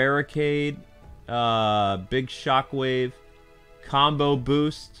bending barricade. Big shockwave. Combo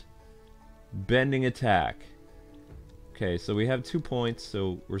boost. Bending attack. Okay, so we have 2 points,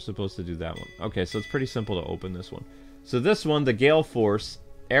 so we're supposed to do that one. Okay, so it's pretty simple to open this one. So this one, the Gale Force.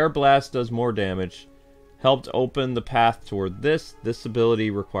 Air Blast does more damage. Helped open the path toward this. This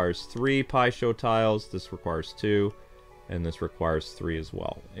ability requires 3 Pie Show tiles. This requires 2. And this requires 3 as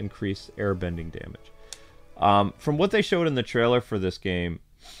well. Increase air bending damage. From what they showed in the trailer for this game,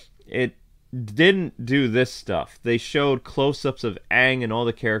 it didn't do this stuff. They showed close-ups of Aang and all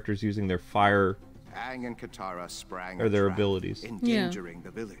the characters using their fire... Aang and Katara sprang or their a trap, abilities. endangering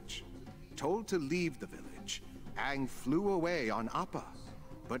the village. Told to leave the village, Aang flew away on Appa,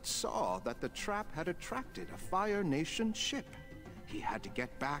 but saw that the trap had attracted a Fire Nation ship. He had to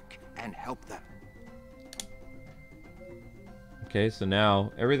get back and help them. Okay, so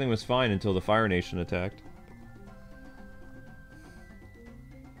now everything was fine until the Fire Nation attacked.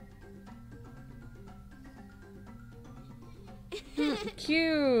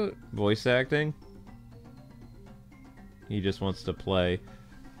 Cute. Voice acting? He just wants to play.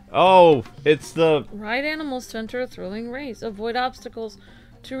 Oh, it's the... Ride animals to enter a thrilling race. Avoid obstacles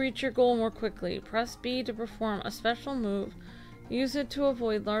to reach your goal more quickly. Press B to perform a special move. Use it to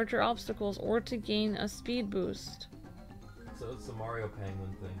avoid larger obstacles or to gain a speed boost. So it's the Mario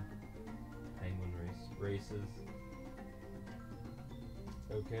Penguin thing. Penguin races.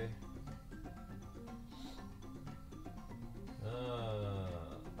 Okay.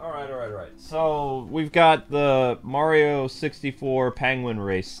 Alright. So, we've got the Mario 64 Penguin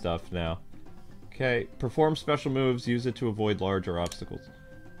race stuff now. Okay, perform special moves, use it to avoid larger obstacles.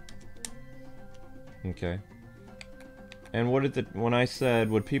 Okay. And what did when I said,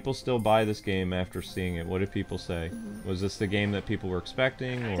 would people still buy this game after seeing it, what did people say? Was this the game that people were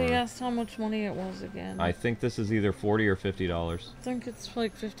expecting, or...? They asked how much money it was again. I think this is either $40 or $50. I think it's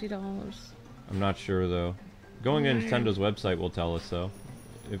like $50. I'm not sure, though. Going to Nintendo's website will tell us, though.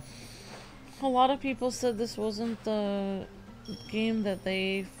 A lot of people said this wasn't the game that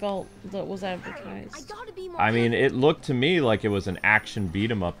they felt that was advertised. I mean, it looked to me like it was an action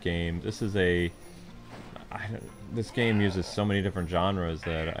beat-em-up game. This is a this game uses so many different genres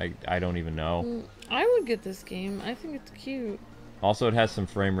that I don't even know. I would get this game. I think it's cute. Also, it has some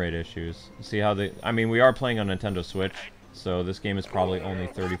frame rate issues. See how they... I mean, we are playing on Nintendo Switch, so this game is probably only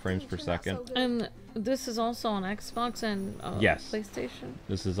 30 frames per second. And this is also on Xbox and yes. PlayStation.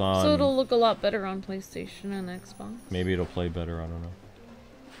 This is on... So it'll look a lot better on PlayStation and Xbox. Maybe it'll play better, I don't know.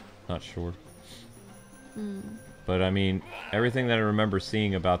 Not sure. But I mean, everything that I remember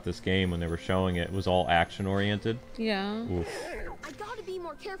seeing about this game when they were showing it was all action-oriented. Yeah. Oof. I gotta be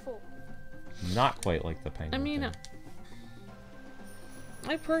more careful. Not quite like the Penguin. I mean, thing.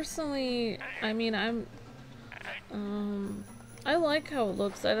 I personally, I mean, I like how it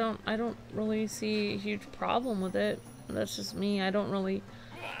looks. I don't really see a huge problem with it. That's just me. I don't really,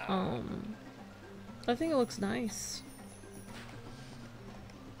 I think it looks nice.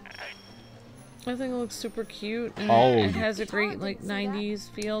 I think it looks super cute, and it has a great like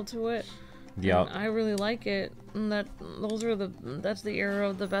 90s feel to it. Yeah. I really like it, and that's the era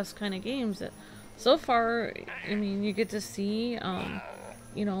of the best kind of games. That so far, I mean, you get to see,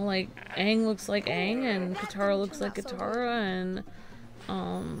 you know, like Aang looks like Aang, and Katara looks like Katara,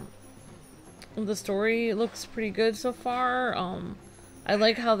 and the story looks pretty good so far. I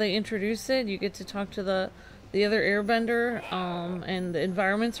like how they introduce it. You get to talk to the other Airbender, and the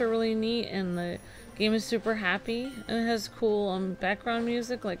environments are really neat, and the game is super happy, and it has cool background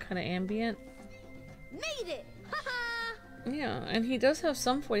music, like kind of ambient. Made it! Haha! Yeah, and he does have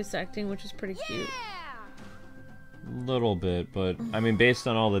some voice acting, which is pretty cute. Little bit, but I mean, based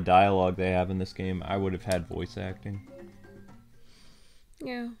on all the dialogue they have in this game, I would have had voice acting.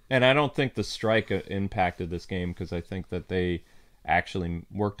 Yeah. And I don't think the strike impacted this game, because I think that they actually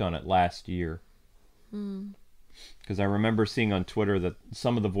worked on it last year. Because I remember seeing on Twitter that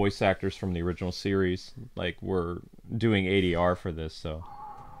some of the voice actors from the original series were doing ADR for this, so...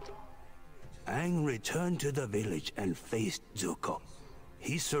 Aang returned to the village and faced Zuko.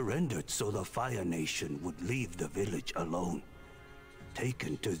 He surrendered so the Fire Nation would leave the village alone.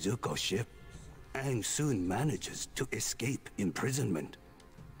 Taken to Zukos Ship, Aang soon manages to escape imprisonment.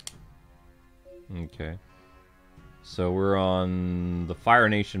 Okay. So we're on the Fire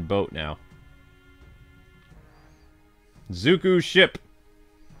Nation boat now. Zukos Ship.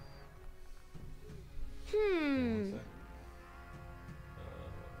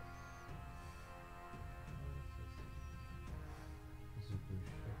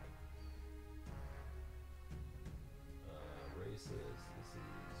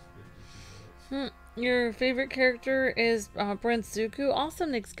 Your favorite character is Brent Zuko.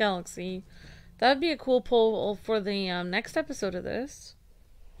 Awesome, Nick's Galaxy. That'd be a cool poll for the next episode of this.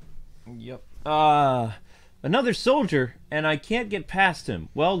 Yep. Another soldier, and I can't get past him.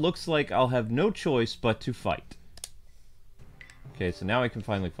 Well, looks like I'll have no choice but to fight. Okay, so now I can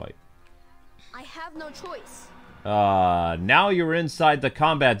finally fight. I have no choice. Now you're inside the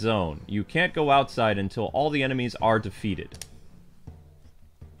combat zone. You can't go outside until all the enemies are defeated.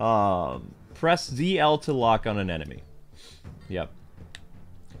 Press ZL to lock on an enemy. Yep.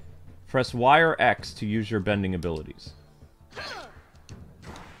 Press Y or X to use your bending abilities.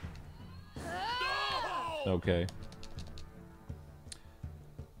 Okay.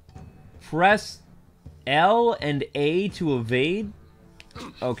 Press L and A to evade.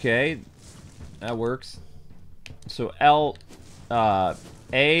 Okay. That works. So L,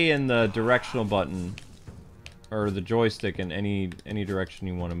 A and the directional button, or the joystick in any direction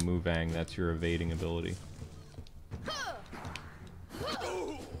you want to move Aang, that's your evading ability.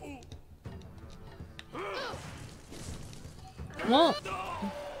 Well,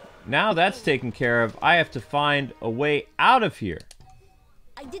 now that's taken care of, I have to find a way out of here.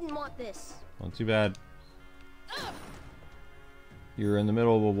 I didn't want this. Well, too bad. You're in the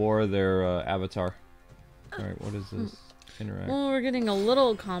middle of a war there, Avatar. Alright, what is this? Interact. well, we're getting a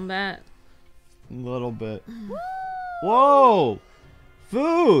little combat. A little bit. Whoa!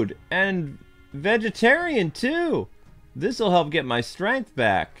 Food! And vegetarian, too! This'll help get my strength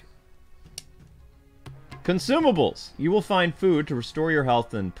back. Consumables! You will find food to restore your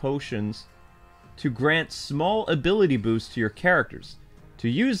health and potions to grant small ability boosts to your characters. To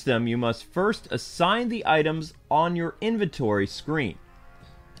use them, you must first assign the items on your inventory screen.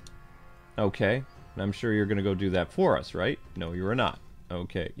 Okay. I'm sure you're going to go do that for us, right? No, you are not.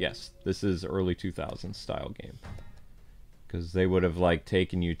 Okay, yes. This is early 2000s style game. Because they would have, like,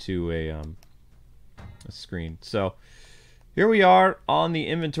 taken you to a screen. So, here we are on the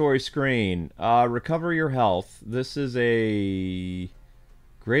inventory screen. Recover your health. This is a...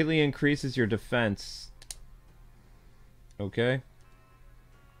 greatly increases your defense. Okay.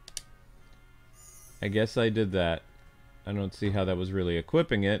 I guess I did that. I don't see how that was really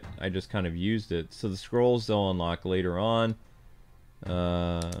equipping it. I just kind of used it. So the scrolls they'll unlock later on.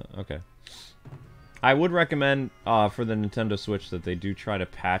 Okay. I would recommend for the Nintendo Switch that they do try to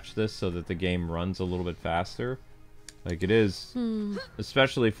patch this so that the game runs a little bit faster. Like it is,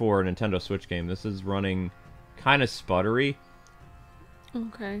 especially for a Nintendo Switch game, this is running kind of sputtery.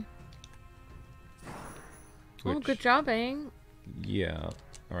 Okay. Which, oh, good job, Aang. Yeah.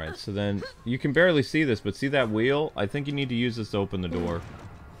 Alright, so then you can barely see this, but see that wheel? I think you need to use this to open the door.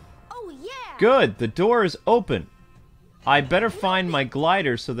 Oh yeah. Good! The door is open! I better find my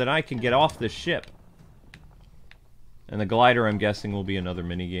glider so that I can get off this ship. And the glider, I'm guessing, will be another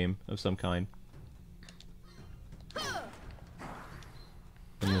minigame of some kind.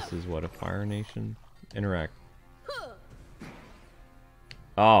 And this is what, a Fire Nation? Interact.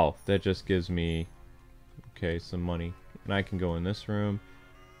 Oh, that just gives me... Okay, some money. And I can go in this room.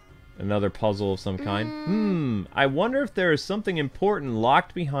 Another puzzle of some kind. I wonder if there is something important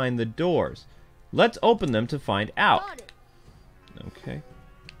locked behind the doors. Let's open them to find out. Okay.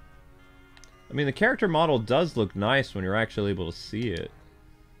 I mean, the character model does look nice when you're actually able to see it.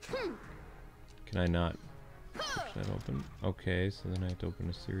 Can I not push that open? Okay, so then I have to open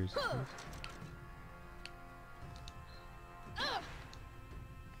a series of these.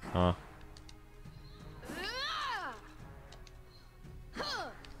 Huh.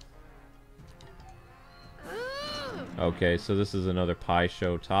 Okay, so this is another pie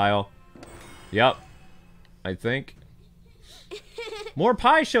show tile. Yep. I think. More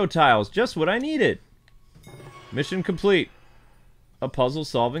pie show tiles, just what I needed. Mission complete. A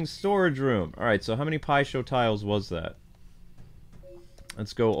puzzle-solving storage room. Alright, so how many pie show tiles was that?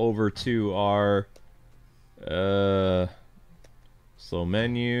 Let's go over to our... slow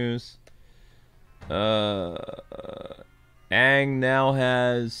menus. Aang now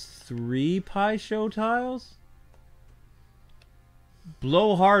has 3 pie show tiles?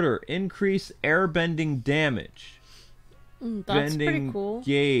 Blow harder. Increase airbending damage. That's Bending pretty cool.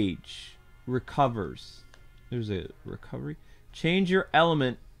 gauge. Recovers. There's a recovery. Change your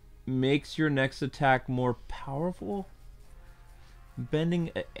element. Makes your next attack more powerful. Bending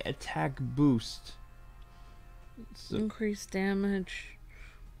attack boost. So, Increase damage.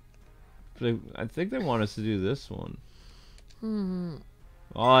 I think they want us to do this one.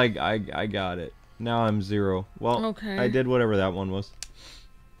 Oh, I got it. Now I'm 0. Well, Okay. I did whatever that one was.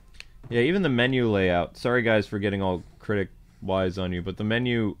 Yeah, even the menu layout. Sorry guys for getting all critic-wise on you, but the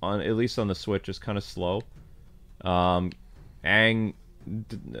menu, on at least on the Switch, is kind of slow. Aang,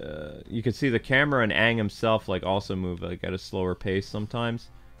 you can see the camera and Aang himself like also move like at a slower pace sometimes,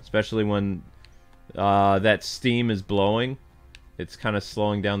 especially when that steam is blowing. It's kind of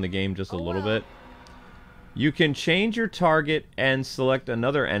slowing down the game just a little bit. You can change your target and select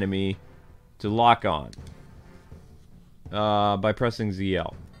another enemy to lock on by pressing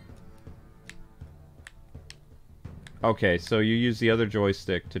ZL. Okay, so you use the other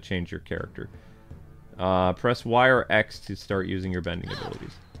joystick to change your character. Press Y or X to start using your bending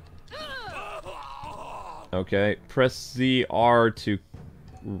abilities. Okay, press ZR to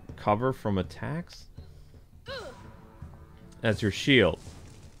cover from attacks. That's your shield.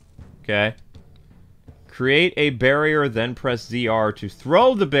 Okay. Create a barrier, then press ZR to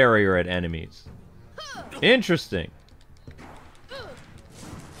throw the barrier at enemies. Interesting.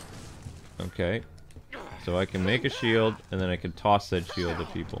 Okay. So I can make a shield, and then I can toss that shield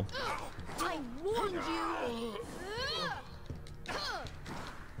at people. I warned you.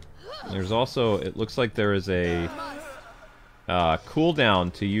 There's also, it looks like there is a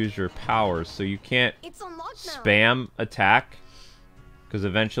cooldown to use your powers, so you can't It's unlocked now. spam attack, because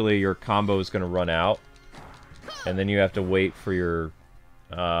eventually your combo is going to run out, and then you have to wait for your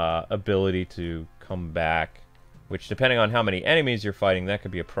ability to come back, which depending on how many enemies you're fighting, that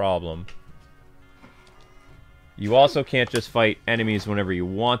could be a problem. You also can't just fight enemies whenever you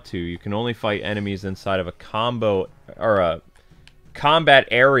want to. You can only fight enemies inside of a combo or a combat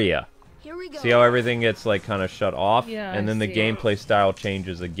area. Here we go. See how everything gets like kind of shut off, Yeah, and I then the see. gameplay style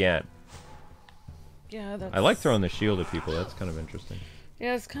changes again. Yeah, that's... I like throwing the shield at people. That's kind of interesting.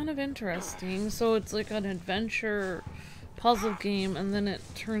 Yeah, it's kind of interesting. So it's like an adventure puzzle game, and then it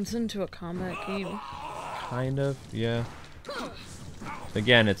turns into a combat game. Kind of, yeah.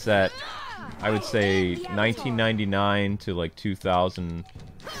 Again, it's that, I would say, 1999 to like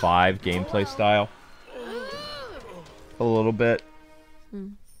 2005 gameplay style. A little bit.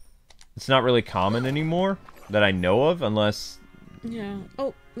 It's not really common anymore that I know of, unless... Yeah.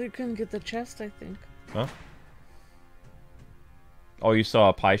 Oh, we can get the chest, I think. Huh? Oh, you saw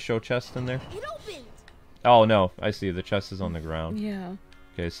a pie show chest in there? It opened. Oh, no. I see. The chest is on the ground. Yeah.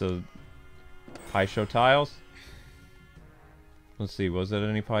 Okay, so... Pie show tiles? Let's see, was that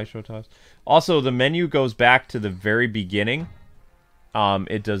any pie show tiles? Also, the menu goes back to the very beginning.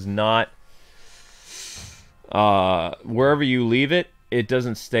 It does not... wherever you leave it, it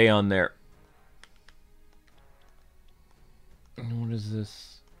doesn't stay on there. What is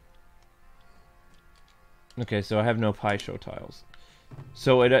this? Okay, so I have no pie show tiles.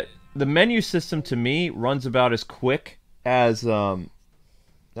 So it the menu system to me runs about as quick as Fall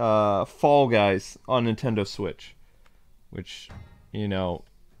Guys on Nintendo Switch, which, you know,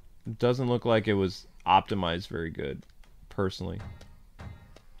 doesn't look like it was optimized very good, personally.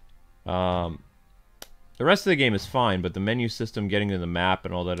 The rest of the game is fine, but the menu system, getting to the map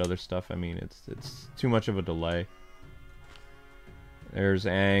and all that other stuff, I mean, it's too much of a delay. There's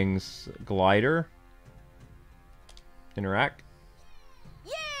Aang's glider. Interact.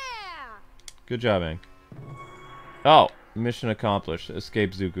 Yeah! Good job, Aang. Oh, mission accomplished.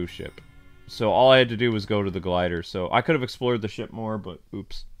 Escape Zukos Ship. So all I had to do was go to the glider. So I could have explored the ship more, but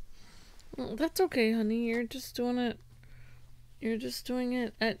oops. That's okay, honey. You're just doing it. You're just doing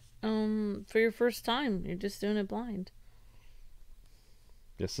it at for your first time. You're just doing it blind.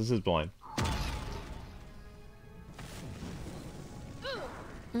 Yes, this is blind.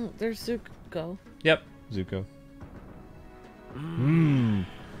 Oh, there's Zuko. Yep, Zuko.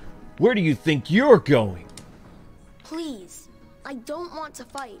 Where do you think you're going? Please, I don't want to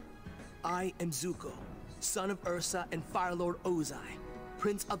fight. I am Zuko, son of Ursa and Fire Lord Ozai,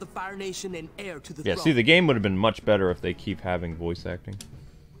 prince of the Fire Nation and heir to the Yeah, throne. see, the game would have been much better if they keep having voice acting.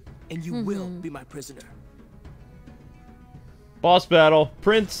 And you will be my prisoner. Boss battle,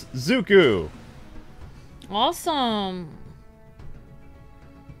 Prince Zuko. Awesome.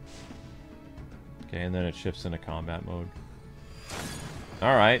 Okay, and then it shifts into combat mode.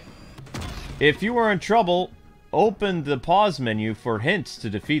 Alright. If you are in trouble, open the pause menu for hints to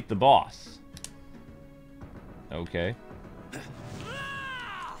defeat the boss. Okay.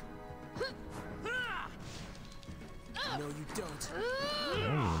 No, you don't. I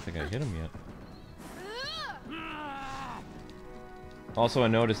don't even think I hit him yet. Also, I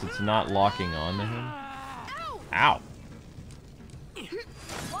noticed it's not locking on to him. Ow!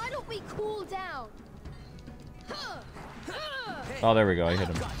 Why don't we cool down? Oh, there we go, I hit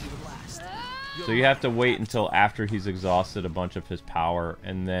him. So you have to wait until after he's exhausted a bunch of his power,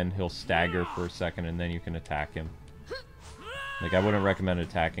 and then he'll stagger for a second, and then you can attack him. Like, I wouldn't recommend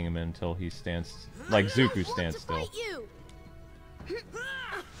attacking him until he stands... Like, Zuko stands still.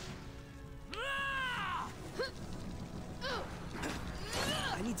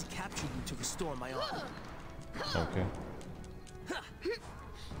 I need to capture you to restore my arm. Okay.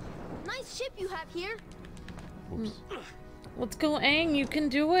 Nice ship you have here. Oops. Let's go, Aang. You can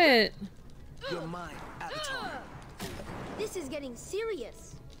do it. You're mine, Avatar. This is getting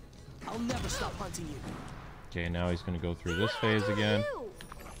serious. I'll never stop hunting you. Okay, now he's gonna go through this phase again.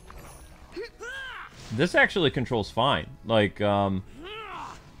 Ew. This actually controls fine. Like,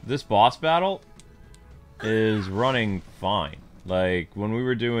 this boss battle is running fine. Like, when we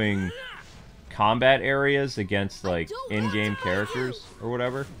were doing combat areas against, like, in-game characters or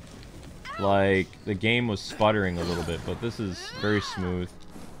whatever, like, the game was sputtering a little bit, but this is very smooth.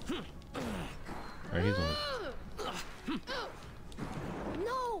 Alright, he's on it.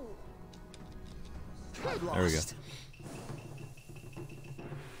 No. There we go.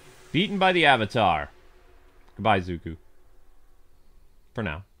 Beaten by the Avatar. Goodbye, Zuko. For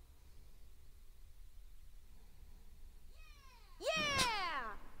now.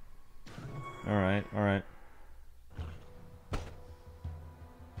 Yeah. Alright, alright.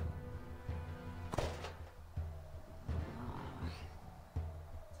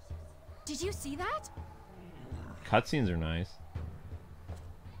 Did you see that? Cutscenes are nice.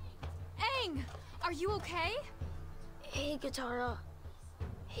 Aang, are you okay? Hey, Katara.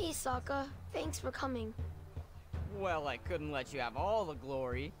 Hey, Sokka. Thanks for coming. Well, I couldn't let you have all the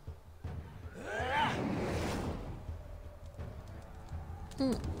glory.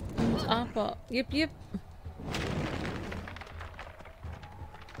 It's Appa. Yep, yep.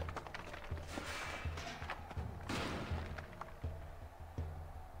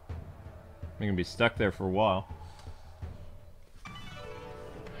 You're gonna be stuck there for a while.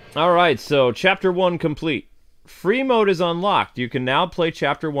 Alright, so Chapter 1 complete. Free mode is unlocked. You can now play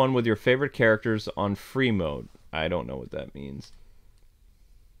Chapter 1 with your favorite characters on free mode. I don't know what that means.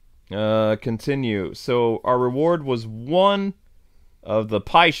 Continue. So, our reward was 1 of the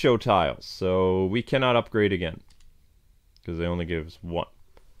Pie Show tiles. So, we cannot upgrade again. Because they only give us 1.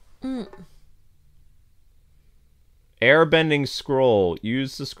 Airbending scroll.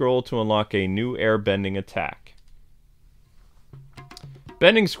 Use the scroll to unlock a new airbending attack.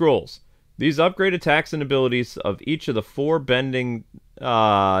 Bending scrolls. These upgrade attacks and abilities of each of the 4 bending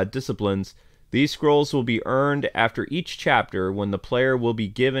disciplines. These scrolls will be earned after each chapter when the player will be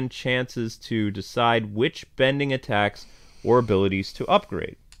given chances to decide which bending attacks or abilities to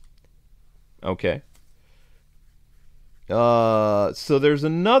upgrade. Okay. So there's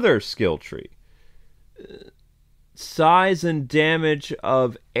another skill tree. Size and damage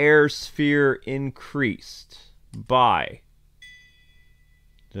of air sphere increased. Buy.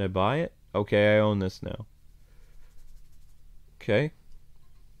 Did I buy it? Okay, I own this now. Okay.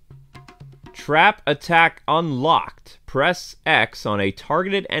 Trap attack unlocked. Press X on a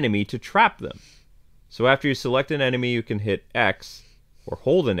targeted enemy to trap them. So after you select an enemy, you can hit X or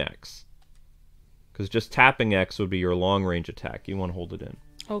hold an X. Because just tapping X would be your long-range attack. You want to hold it in.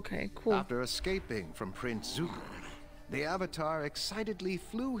 Okay, cool. After escaping from Prince Zuko, the Avatar excitedly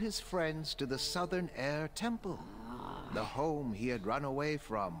flew his friends to the Southern Air Temple, the home he had run away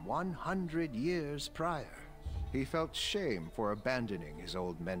from 100 years prior. He felt shame for abandoning his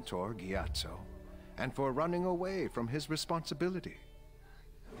old mentor, Gyatso, and for running away from his responsibility.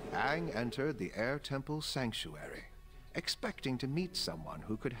 Aang entered the Air Temple sanctuary, expecting to meet someone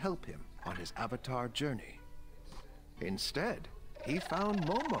who could help him on his Avatar journey. Instead, he found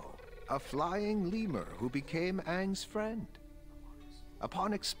Momo, a flying lemur who became Aang's friend.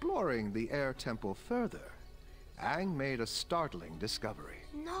 Upon exploring the Air Temple further, Aang made a startling discovery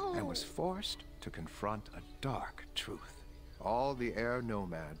and was forced to confront a dark truth. All the air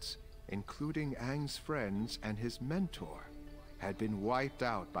nomads, including Aang's friends and his mentor, had been wiped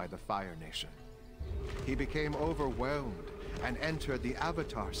out by the Fire Nation. He became overwhelmed and entered the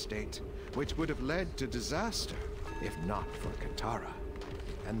Avatar state, which would have led to disaster if not for Katara.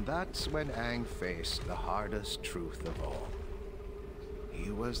 And that's when Aang faced the hardest truth of all.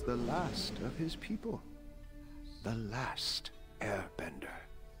 He was the last of his people. The last Airbender.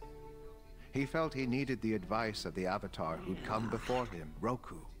 He felt he needed the advice of the Avatar who'd come before him,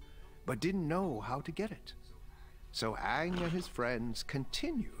 Roku, but didn't know how to get it. So Aang and his friends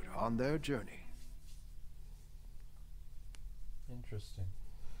continued on their journey. Interesting.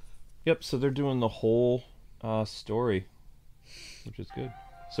 Yep, so they're doing the whole story, which is good.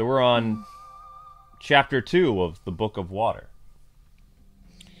 So we're on chapter 2 of the Book of Water.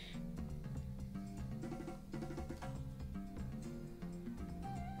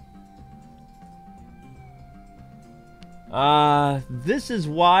 This is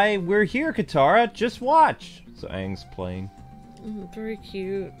why we're here, Katara. Just watch. So Aang's playing. Very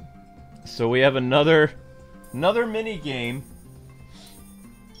cute. So we have another mini game.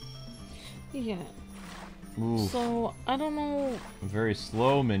 Yeah. Ooh. So I don't know. A very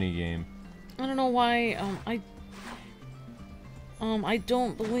slow mini game. I don't know why. I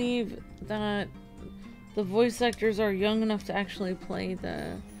don't believe that the voice actors are young enough to actually play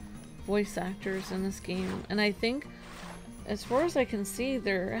the voice actors in this game, and I think, as far as I can see,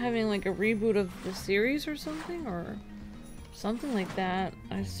 they're having like a reboot of the series or something like that.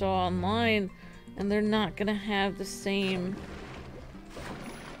 I saw online, and they're not gonna have the same.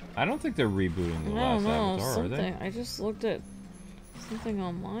 I don't think they're rebooting the last Avatar, are they? I just looked at something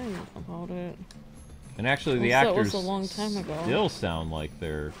online about it. And actually, the that actors was a long time ago. Still sound like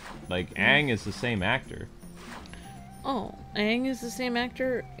they're like Aang is the same actor. Oh, Aang is the same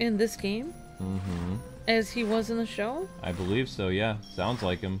actor in this game? Mm-hmm. As he was in the show? I believe so, yeah. Sounds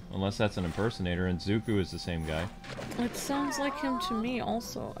like him, unless that's an impersonator, and Zuko is the same guy. It sounds like him to me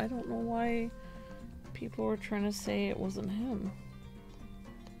also. I don't know why people were trying to say it wasn't him.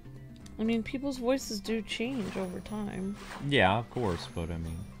 I mean, people's voices do change over time. Yeah, of course, but I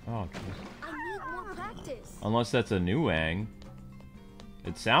mean... Oh, jeez. I need more practice. Unless that's a new Aang.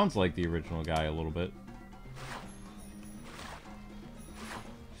 It sounds like the original guy a little bit.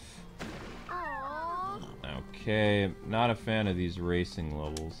 Okay, not a fan of these racing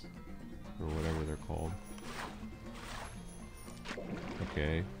levels. Or whatever they're called.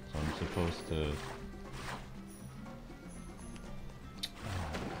 Okay, so I'm supposed to...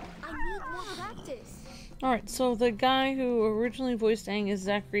 I need more practice. Alright, so the guy who originally voiced Aang is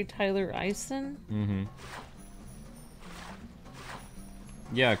Zachary Tyler Eisen. Mm-hmm.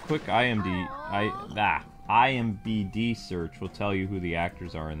 Yeah, a quick IMDb search will tell you who the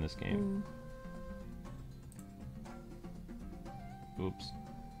actors are in this game. Oops.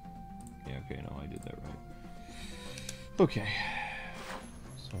 Yeah, okay, no, I did that right. Okay.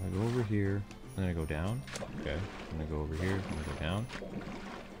 So I go over here, then I go down. Okay. Then I go over here, then I go down.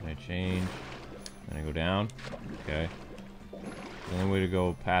 Then I change. Then I go down. Okay. The only way to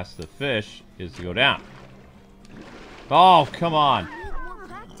go past the fish is to go down. Oh, come on! I need more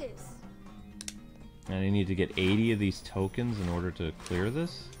practice. And I need to get 80 of these tokens in order to clear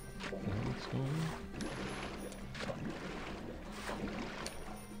this? What's going on?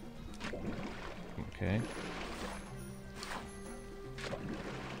 Okay.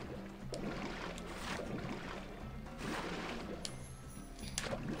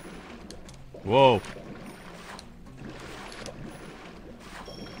 Whoa.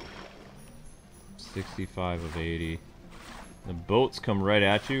 65 of 80. The boats come right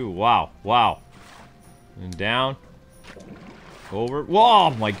at you. Wow. Wow. And down. Over. Whoa,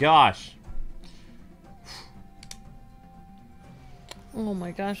 my gosh. Oh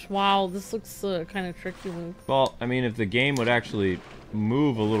my gosh, wow, this looks kind of tricky, Luke. Well, I mean, if the game would actually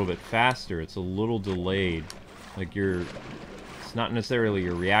move a little bit faster, it's a little delayed. Like, it's not necessarily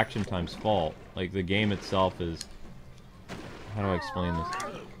your reaction time's fault. Like, the game itself is... How do I explain this?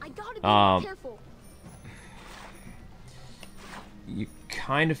 I gotta be more careful. You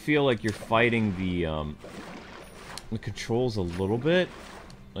kind of feel like you're fighting the controls a little bit.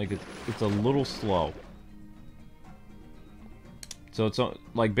 Like, it's a little slow. So it's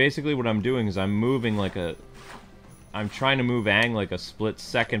like basically what I'm doing is I'm moving like I'm trying to move Aang like a split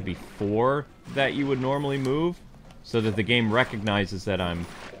second before that you would normally move, so that the game recognizes that I'm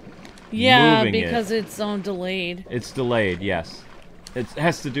moving because it's delayed. It's delayed, yes. It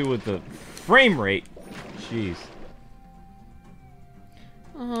has to do with the frame rate. Jeez.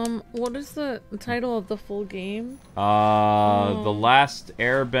 What is the title of the full game? The Last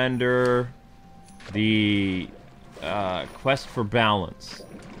Airbender, the Quest for Balance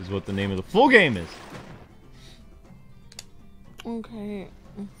is what the name of the full game is. Okay.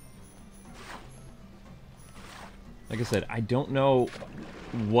 Like I said, I don't know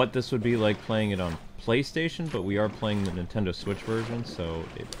what this would be like playing it on PlayStation, but we are playing the Nintendo Switch version, so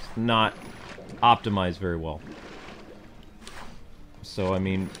it's not optimized very well. So, I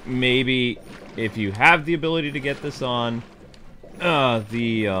mean, maybe if you have the ability to get this on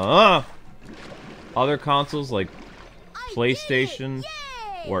the other consoles like PlayStation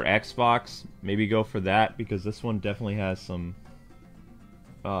or Xbox, maybe go for that, because this one definitely has some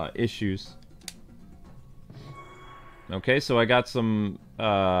issues. Okay, so I got some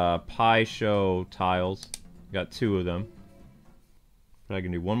Pi Show tiles. Got 2 of them. But I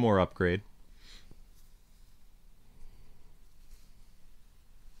can do one more upgrade.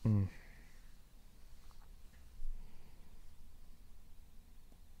 Mm.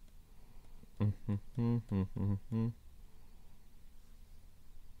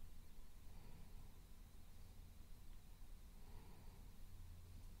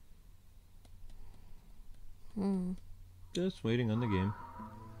 Just waiting on the game.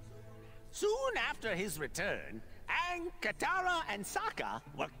 Soon after his return, Aang, Katara, and Sokka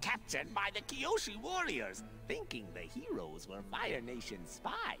were captured by the Kyoshi warriors, thinking the heroes were Fire Nation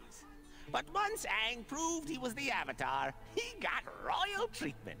spies. But once Aang proved he was the Avatar, he got royal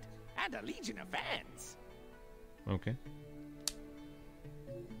treatment and a legion of fans. Okay.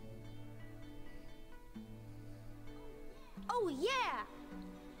 Oh yeah!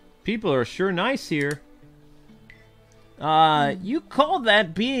 People are sure nice here. You call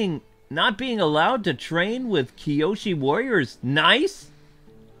that not being allowed to train with Kyoshi warriors nice?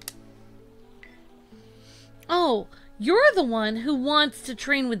 Oh, you're the one who wants to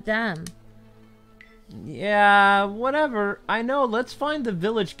train with them. Yeah, whatever. I know, let's find the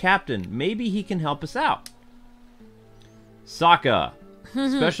village captain. Maybe he can help us out. Sokka.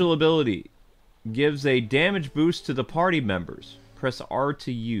 Special ability. Gives a damage boost to the party members. Press R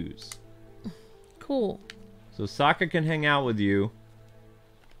to use. Cool. So Sokka can hang out with you.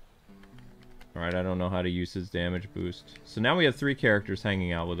 Alright, I don't know how to use his damage boost. So now we have 3 characters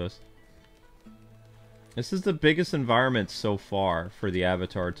hanging out with us. This is the biggest environment so far for the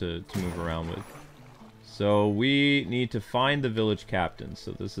Avatar to move around with. So we need to find the village captain.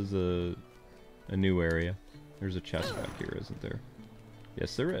 So this is a new area. There's a chest back here, isn't there?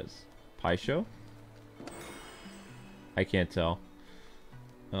 Yes, there is. Pi Show? I can't tell.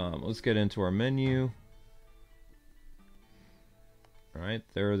 Let's get into our menu. Alright,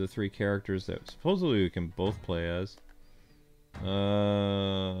 there are the 3 characters that supposedly we can both play as.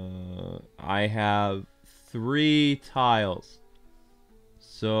 I have 3 tiles.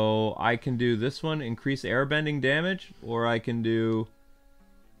 So I can do this one, increase airbending damage, or I can do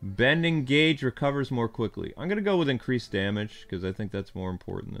bending gauge recovers more quickly. I'm gonna go with increased damage, because I think that's more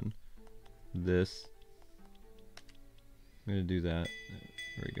important than this. I'm gonna do that.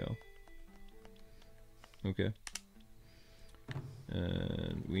 There we go. Okay.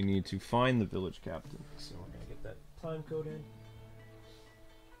 And we need to find the village captain. So we're gonna get that time code in.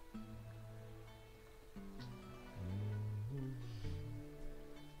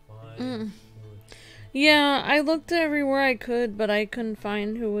 Yeah, I looked everywhere I could, but I couldn't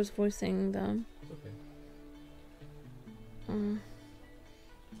find who was voicing them. Okay.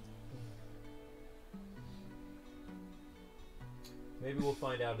 Maybe we'll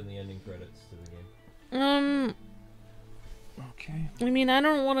find out in the ending credits to the game. Okay. I mean, I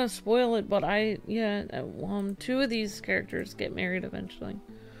don't want to spoil it, but two of these characters get married eventually.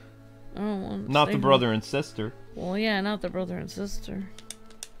 I don't want to Not say the brother and sister. Well, yeah, not the brother and sister.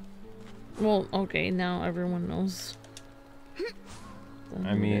 Well, okay, now everyone knows.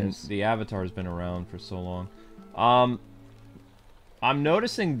 I mean, the Avatar's been around for so long. I'm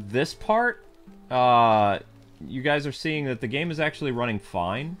noticing this part. You guys are seeing that the game is actually running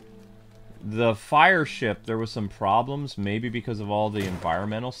fine. The fire ship, there was some problems, maybe because of all the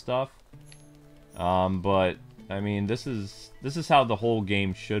environmental stuff. But I mean, this is how the whole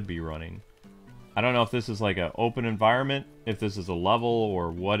game should be running. I don't know if this is like an open environment, if this is a level, or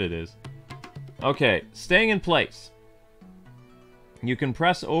what it is. Okay, staying in place. You can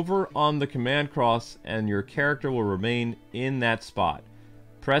press over on the command cross and your character will remain in that spot.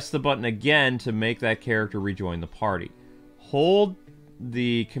 Press the button again to make that character rejoin the party. Hold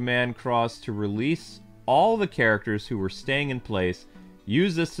the command cross to release all the characters who were staying in place.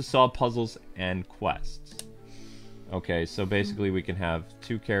 Use this to solve puzzles and quests. Okay, so basically we can have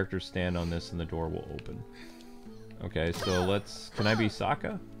two characters stand on this and the door will open. Okay, so let's... Can I be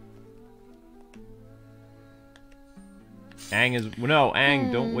Sokka? Aang is... No,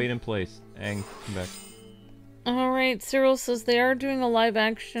 Aang, don't wait in place. Aang, come back. Alright, Cyril says they are doing a live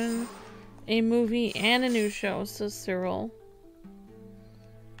action, a movie, and a new show, says Cyril.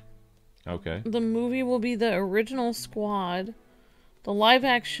 Okay. The movie will be the original squad. The live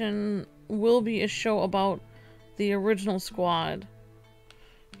action will be a show about the original squad.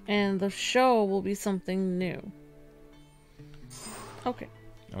 And the show will be something new. Okay.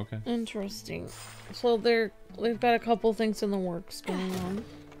 Okay. Interesting. So they've got a couple things in the works going on.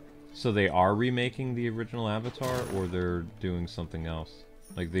 So they are remaking the original Avatar, or they're doing something else?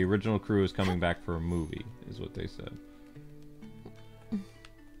 Like, the original crew is coming back for a movie, is what they said.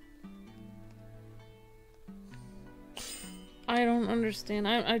 I don't understand.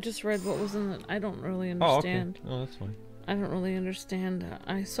 I just read what was in it. I don't really understand. Oh, okay. Oh, that's fine. I don't really understand.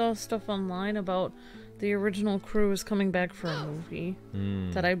 I saw stuff online about the original crew is coming back for a movie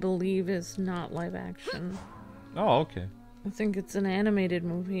that I believe is not live action. Oh, okay. I think it's an animated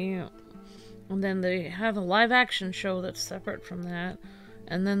movie. And then they have a live action show that's separate from that.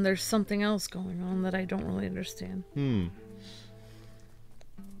 And then there's something else going on that I don't really understand.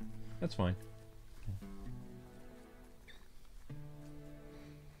 That's fine.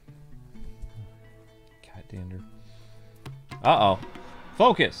 God dander. Uh-oh.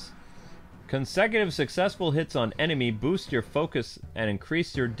 Focus! Consecutive successful hits on enemy boost your focus and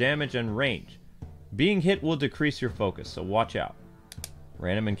increase your damage and range. Being hit will decrease your focus, so watch out.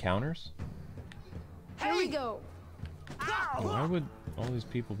 Random encounters? Here we go. Why would all these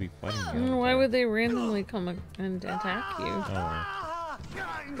people be fighting together? Why would they randomly come and attack you? Oh.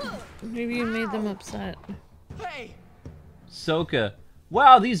 Maybe you made them upset. Hey! Sokka.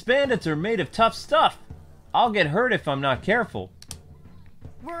 Wow, these bandits are made of tough stuff. I'll get hurt if I'm not careful.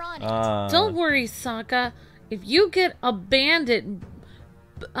 We're on it. Don't worry, Sokka. If you get a bandit,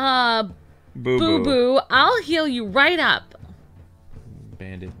 Boo-boo, I'll heal you right up.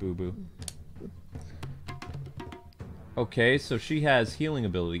 Bandit boo-boo. Okay, so she has healing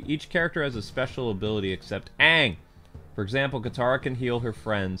ability. Each character has a special ability except Aang. For example, Katara can heal her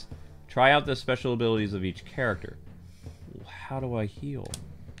friends. Try out the special abilities of each character. How do I heal?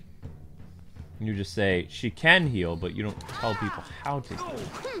 You just say, she can heal, but you don't tell people how to heal.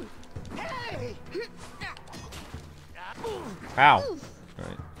 Ow!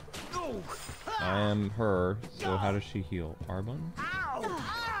 Alright. I am her, so how does she heal? R-button?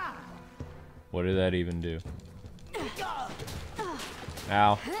 What did that even do?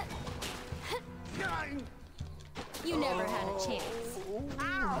 Ow. You never had a chance.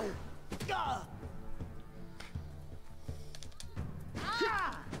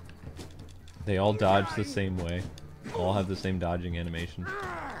 They all dodge the same way. All have the same dodging animation.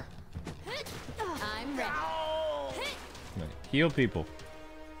 I'm ready. Right. Heal people.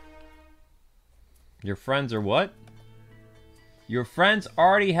 Your friends are what? Your friends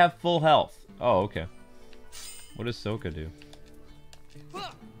already have full health. Oh, okay. What does Sokka do?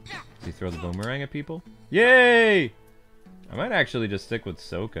 Does he throw the boomerang at people? Yay! I might actually just stick with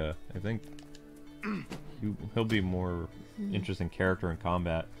Sokka. I think he'll be more interesting character in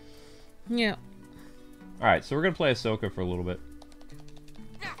combat. Yeah. Alright, so we're gonna play Ahsoka for a little bit.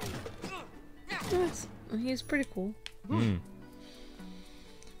 He's pretty cool.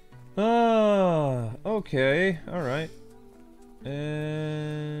 Okay, alright.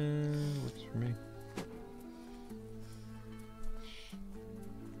 And works for me.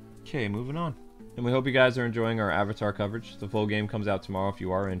 Okay, moving on. And we hope you guys are enjoying our Avatar coverage. The full game comes out tomorrow if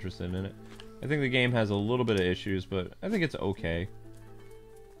you are interested in it. I think the game has a little bit of issues, but I think it's okay.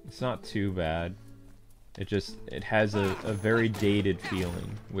 It's not too bad. It has a very dated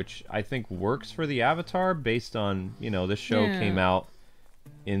feeling, which I think works for the Avatar based on, you know, this show came out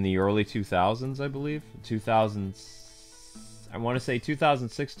in the early 2000s, I believe. 2000s, I want to say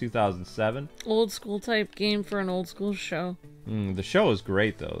 2006, 2007. Old school type game for an old school show. The show is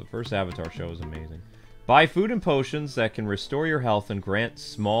great, though. The first Avatar show is amazing. Buy food and potions that can restore your health and grant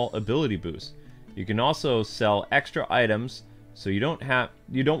small ability boosts. You can also sell extra items, so you don't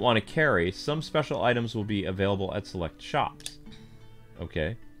want to carry. Some special items will be available at select shops.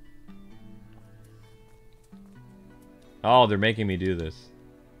 Okay. Oh, they're making me do this.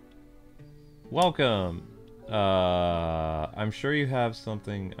 Welcome. I'm sure you have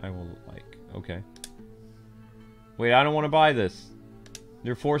something I will like. Okay. Wait, I don't want to buy this.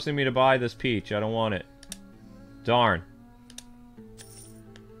 They're forcing me to buy this peach. I don't want it. Darn.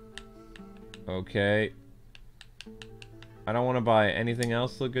 Okay. I don't want to buy anything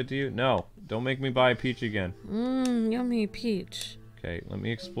else look good to you? No. Don't make me buy a peach again. Yummy peach. Okay, let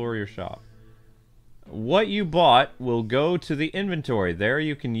me explore your shop. What you bought will go to the inventory. There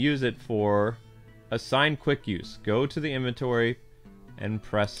you can use it for assign quick use. Go to the inventory and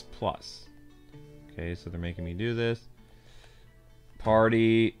press plus. Okay, so they're making me do this.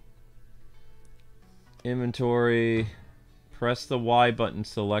 Party. Inventory. Press the Y button,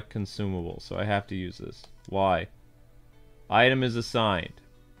 select consumable. So I have to use this. Y. Item is assigned.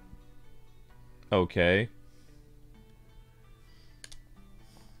 Okay.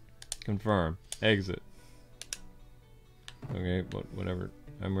 Confirm. Exit. Okay, whatever.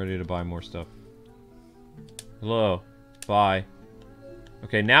 I'm ready to buy more stuff. Hello. Buy.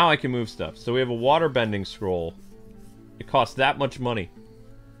 Okay, now I can move stuff. So we have a water bending scroll. It costs that much money.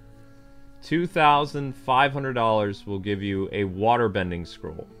 $2,500 will give you a water bending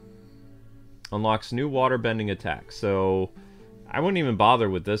scroll. Unlocks new water bending attacks. So I wouldn't even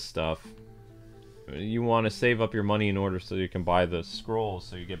bother with this stuff. You want to save up your money in order so you can buy the scroll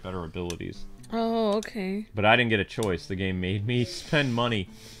so you get better abilities. Oh, okay. But I didn't get a choice. The game made me spend money.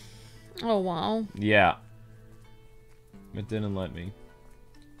 Oh, wow. Yeah. It didn't let me.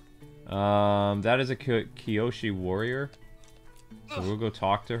 That is a Kyoshi warrior. So we'll go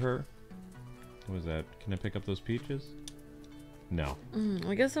talk to her. What was that? Can I pick up those peaches? No.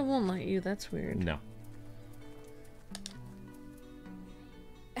 I guess I won't let you. That's weird. No.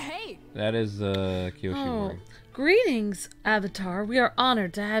 Hey! That is Kyoshi warrior. Greetings, Avatar. We are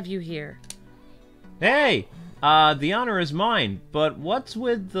honored to have you here. Hey! The honor is mine, but what's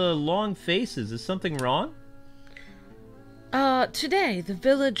with the long faces? Is something wrong? Today, the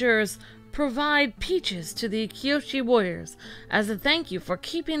villagers provide peaches to the Kyoshi warriors as a thank you for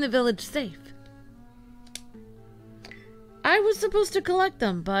keeping the village safe. I was supposed to collect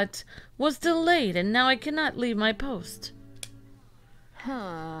them, but was delayed, and now I cannot leave my post.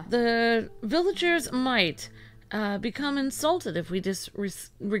 Huh. The villagers might become insulted if we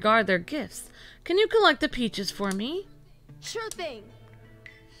disregard their gifts. Can you collect the peaches for me? Sure thing.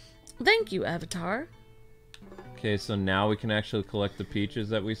 Thank you, Avatar. Okay, so now we can actually collect the peaches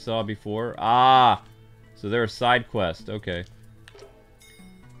that we saw before. Ah! So they're a side quest. Okay.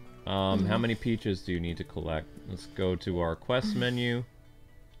 How many peaches do you need to collect? Let's go to our quest menu.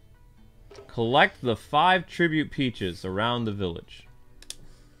 Collect the 5 tribute peaches around the village.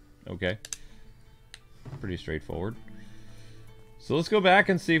 Okay. Pretty straightforward. So let's go back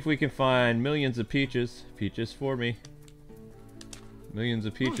and see if we can find millions of peaches. Peaches for me. Millions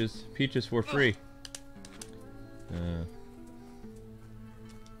of peaches. Peaches for free.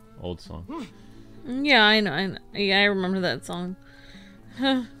 Old song. Yeah, I know. Yeah, I remember that song.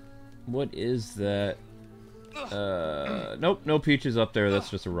 What is that? Nope, no peaches up there. That's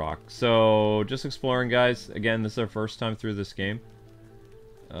just a rock. So, just exploring, guys. Again, this is our first time through this game.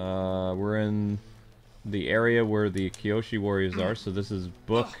 We're in the area where the Kyoshi warriors are. So this is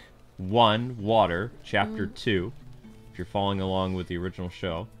Book 1, Water, Chapter 2. If you're following along with the original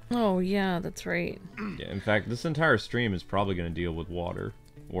show. Oh, yeah, that's right. Yeah, in fact, this entire stream is probably going to deal with water.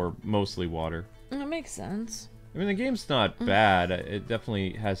 Or mostly water. That makes sense. I mean, the game's not bad. It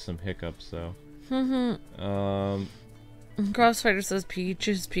definitely has some hiccups, though. Crossfighter says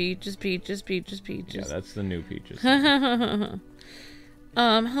peaches, peaches, peaches, peaches, peaches. Yeah, that's the new peaches.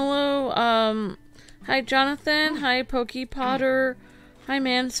 Hello, hi Jonathan, hi Pokey Potter, hi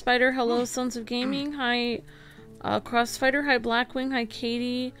Man Spider, hello Sons of Gaming, hi Crossfighter, hi Blackwing, hi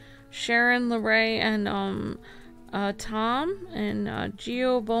Katie, Sharon, Lorray, and Tom, and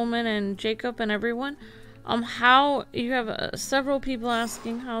Geo, Bowman, and Jacob, and everyone. How you have several people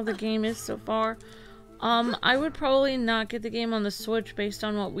asking how the game is so far. I would probably not get the game on the Switch based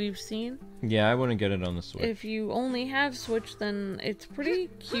on what we've seen. Yeah, I wouldn't get it on the Switch. If you only have Switch, then it's pretty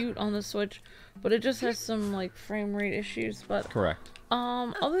cute on the Switch, but it just has some like frame rate issues. But correct.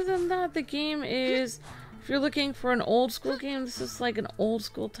 Other than that, the game is, if you're looking for an old school game, this is like an old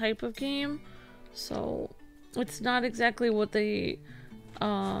school type of game. So it's not exactly what they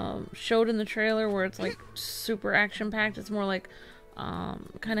showed in the trailer, where it's like super action packed. It's more like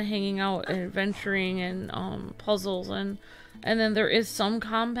kind of hanging out and adventuring and puzzles, and then there is some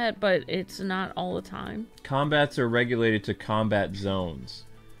combat, but it's not all the time. Combats are regulated to combat zones.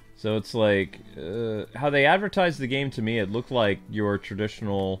 So it's like, how they advertised the game to me, it looked like your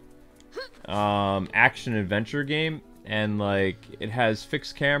traditional action-adventure game. And like, it has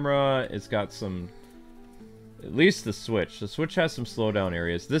fixed camera, it's got some, at least the Switch. The Switch has some slowdown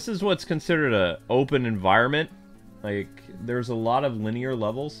areas. This is what's considered an open environment. Like, there's a lot of linear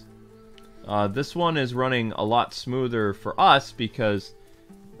levels. This one is running a lot smoother for us because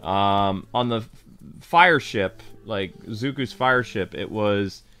on the fire ship, like Zuko's fire ship, it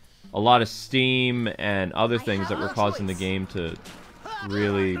was a lot of steam and other things that were causing the game to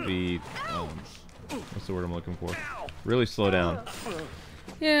really be, what's the word I'm looking for? Really slow down.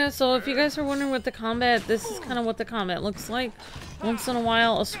 Yeah, so if you guys are wondering what the combat, this is kind of what the combat looks like. Once in a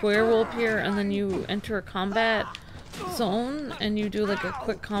while, a square will appear, and then you enter a combat zone, and you do like a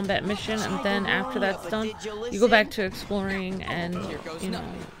quick combat mission, and then after that's done, you go back to exploring and, you know,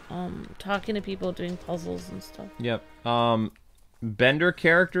 talking to people, doing puzzles and stuff. Yep. Bender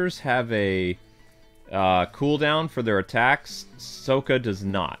characters have a cooldown for their attacks. Sokka does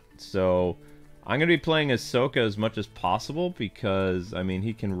not. So I'm going to be playing as Sokka as much as possible because, I mean,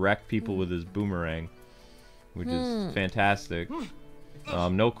 he can wreck people with his boomerang, which is fantastic.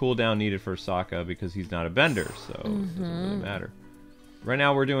 No cooldown needed for Sokka because he's not a bender, so it doesn't really matter. Right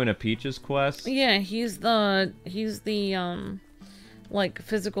now we're doing a Peaches quest. Yeah, he's the like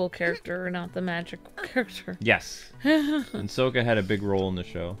physical character, not the magic character. Yes. And Sokka had a big role in the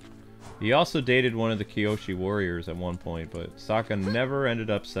show. He also dated one of the Kyoshi warriors at one point, but Sokka never ended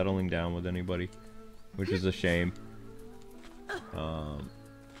up settling down with anybody, which is a shame.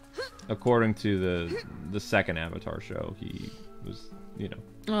 According to the second Avatar show, he was, you know,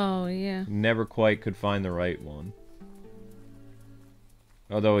 oh yeah, never quite could find the right one.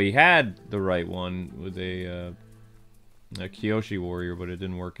 Although he had the right one with a Kyoshi warrior, but it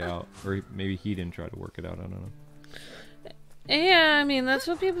didn't work out, or maybe he didn't try to work it out. I don't know. Yeah, I mean that's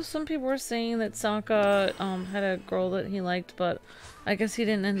what some people were saying, that Sokka had a girl that he liked, but I guess he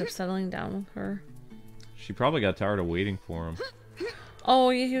didn't end up settling down with her. She probably got tired of waiting for him.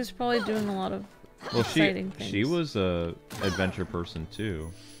 Oh yeah, he was probably doing a lot of exciting things. She was a adventure person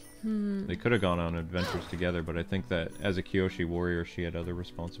too. They could have gone on adventures together, but I think that as a Kyoshi warrior, she had other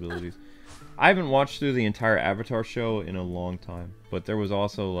responsibilities. I haven't watched through the entire Avatar show in a long time, but there was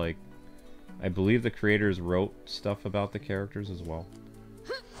also, like, I believe the creators wrote stuff about the characters as well.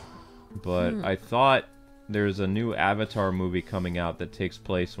 But I thought there's a new Avatar movie coming out that takes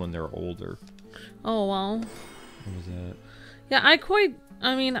place when they're older. Oh, wow. What was that? Yeah,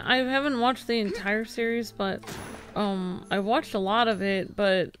 I mean, I haven't watched the entire series, but I watched a lot of it,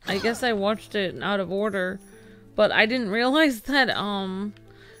 but I guess I watched it out of order. But I didn't realize that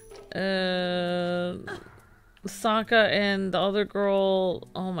Sokka and the other girl,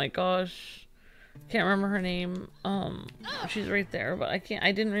 oh my gosh, can't remember her name. She's right there, but I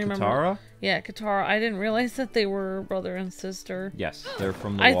didn't remember. Katara? Yeah, Katara. I didn't realize that they were brother and sister. Yes, they're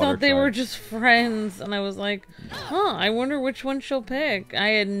from the I Water thought they were Tribe. just friends, and I was like, huh, I wonder which one she'll pick. I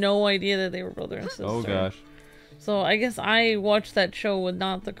had no idea that they were brother and sister. Oh gosh. So I guess I watched that show with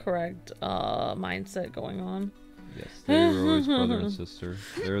not the correct mindset going on. Yes, they were always brother and sister.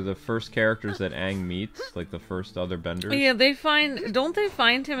 They're the first characters that Aang meets, like the first other benders. Yeah, don't they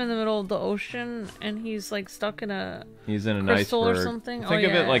find him in the middle of the ocean, and he's like stuck in a He's in an crystal iceberg. or something? Think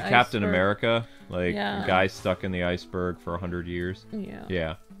of it like Captain iceberg. America, like Yeah. a guy stuck in the iceberg for 100 years. Yeah.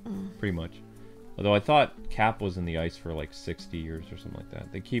 Yeah, pretty much. Although I thought Cap was in the ice for like 60 years or something like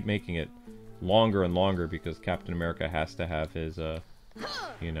that. They keep making it longer and longer because Captain America has to have his,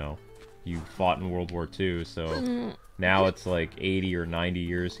 you know, you fought in World War II, so now it's like 80 or 90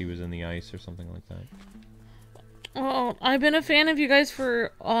 years he was in the ice or something like that. Well, I've been a fan of you guys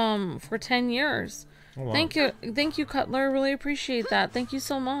for 10 years. Oh, wow. Thank you, Cutler. Really appreciate that. Thank you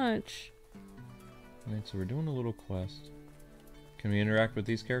so much. Alright, so we're doing a little quest. Can we interact with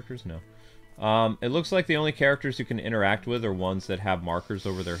these characters? No. It looks like the only characters you can interact with are ones that have markers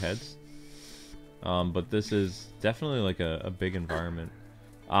over their heads. But this is definitely like a big environment.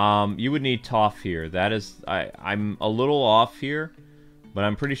 You would need Toph here. That is... I'm a little off here, but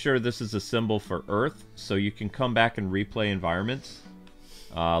I'm pretty sure this is a symbol for Earth, so you can come back and replay environments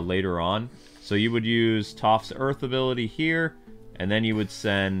later on. So you would use Toph's Earth ability here, and then you would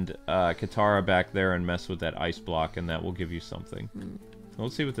send Katara back there and mess with that ice block, and that will give you something. So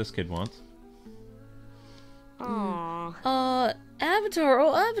let's see what this kid wants. Aww. Avatar,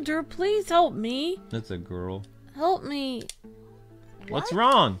 oh Avatar, please help me. That's a girl. Help me. What's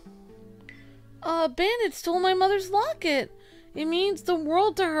wrong? Bandit stole my mother's locket. It means the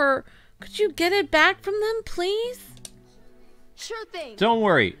world to her. Could you get it back from them, please? Sure thing. Don't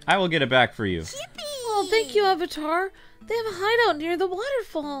worry, I will get it back for you. Yippee! Oh, thank you, Avatar. They have a hideout near the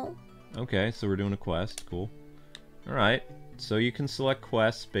waterfall. Okay, so we're doing a quest. Cool. Alright, so you can select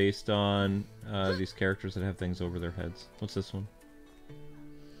quests based on these characters that have things over their heads. What's this one?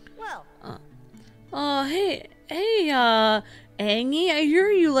 Well. Hey, Angie, I hear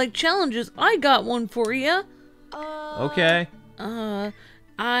you like challenges. I got one for you. Okay.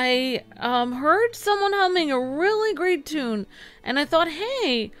 I heard someone humming a really great tune, and I thought,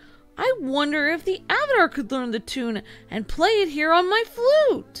 hey, I wonder if the Avatar could learn the tune and play it here on my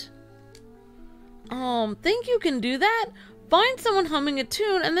flute. Think you can do that? Find someone humming a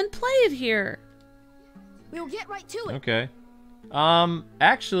tune and then play it here. We'll get right to it. Okay.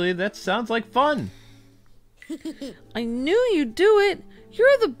 Actually, that sounds like fun. I knew you'd do it.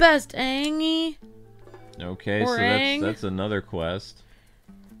 You're the best, Angie. Okay, Or so Aang. that's another quest.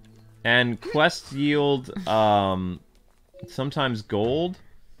 And quests yield sometimes gold.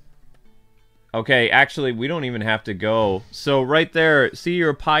 Okay, actually, we don't even have to go. So right there, see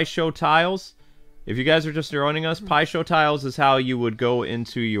your Pi Show tiles? If you guys are just joining us, Pi Show tiles is how you would go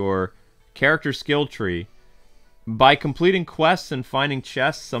into your character skill tree. By completing quests and finding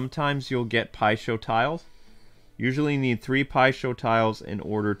chests, sometimes you'll get Pi Show tiles. Usually you need 3 Pi Show tiles in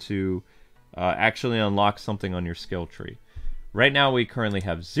order to actually unlock something on your skill tree. Right now we currently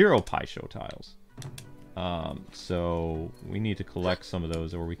have 0 Pi Show tiles. So we need to collect some of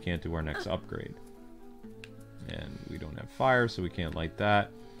those or we can't do our next upgrade. And we don't have fire, so we can't light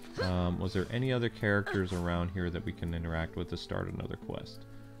that. Was there any other characters around here that we can interact with to start another quest?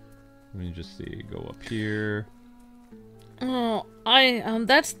 Let me just see. Go up here. Oh,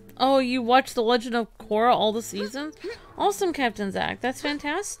 oh, you watched The Legend of Korra all the seasons? Awesome, Captain Zach. That's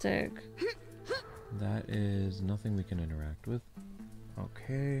fantastic. That is nothing we can interact with.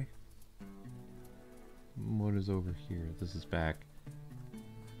 Okay. What is over here? This is back.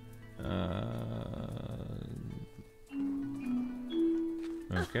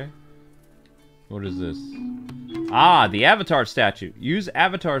 Okay. What is this? Ah, the Avatar statue. Use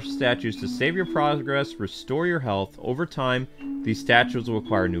Avatar statues to save your progress, restore your health. Over time, these statues will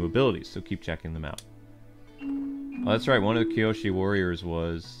acquire new abilities, so keep checking them out. Oh, that's right. One of the Kyoshi warriors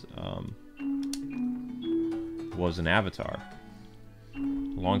was an Avatar. A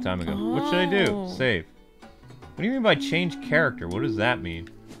long time ago. What should I do? Save. What do you mean by change character? What does that mean?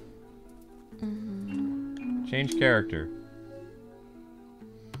 Change character.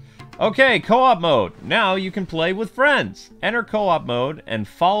 Okay, co-op mode. Now you can play with friends. Enter co-op mode and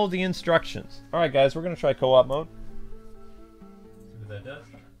follow the instructions. Alright guys, we're going to try co-op mode. See what that does.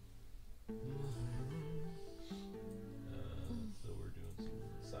 So we're doing some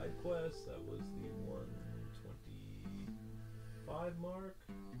side quests. That was the 125 mark.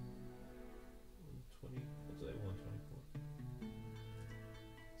 120, what's that,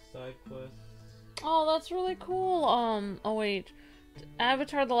 124. Side quests. Oh, that's really cool. Oh wait.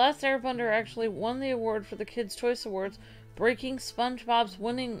 Avatar The Last Airbender actually won the award for the Kids' Choice Awards, breaking SpongeBob's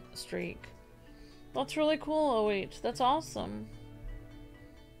winning streak. That's really cool, OH. That's awesome.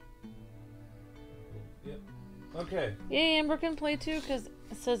 Yep. Okay. Yay, Amber can play too, because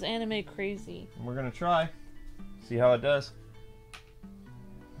it says anime crazy. We're going to try. See how it does.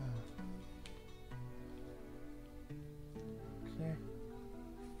 Okay.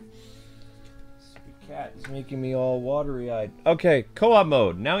 Cat is making me all watery-eyed. Okay, co-op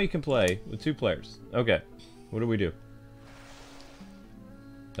mode. Now you can play with 2 players. Okay, what do we do?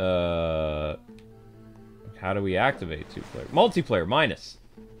 How do we activate 2-player? Multiplayer, minus.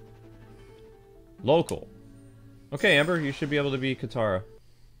 Local. Okay, Amber, you should be able to be Katara.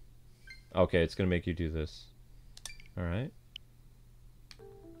 Okay, it's gonna make you do this. Alright.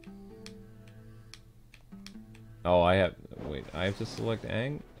 Oh, I have... Wait, I have to select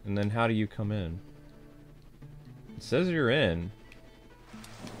Aang? And then how do you come in? It says you're in.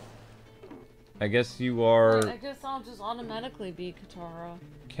 I guess you are... I guess I'll just automatically be Katara.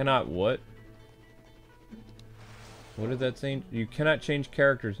 Cannot what? What did that say? You cannot change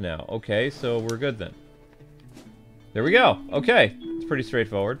characters now. Okay, so we're good then. There we go. Okay, it's pretty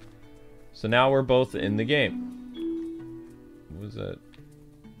straightforward. So now we're both in the game. What was that?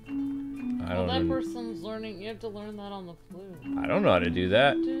 I don't know. That person's learning. You have to learn that on the flute. I don't know how to do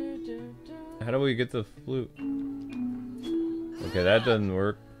that. How do we get the flute? Okay, that doesn't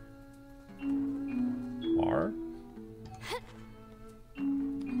work. R?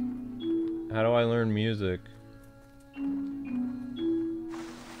 How do I learn music?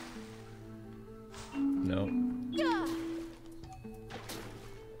 No.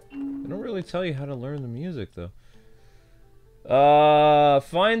 They don't really tell you how to learn the music, though.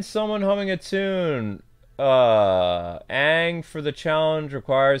 Find someone humming a tune. Aang for the challenge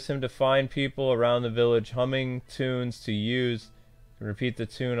requires him to find people around the village humming tunes to use and repeat the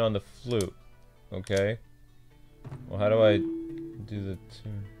tune on the flute. Okay. Well, how do I do the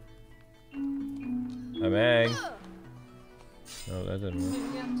tune? I'm Aang. No, that didn't work.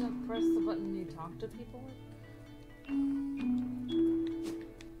 You have to press the button you talk to people with?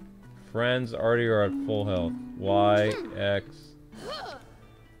 Friends already are at full health. Y, X,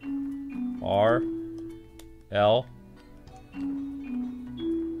 R, L.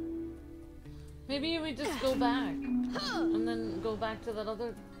 Maybe we just go back. And then go back to that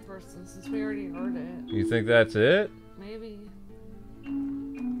other person since we already heard it. You think that's it? Maybe.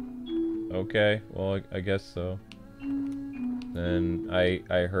 Okay, well, I guess so. Then I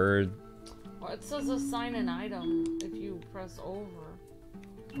heard... Well, it says assign an item if you press over.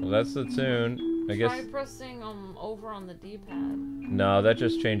 Well, that's the tune. I guess... Try pressing over on the D-pad. No, that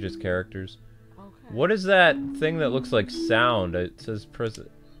just changes characters. Okay. What is that thing that looks like sound? It says press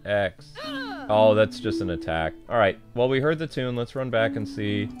X. Oh, that's just an attack. Alright, well, we heard the tune. Let's run back and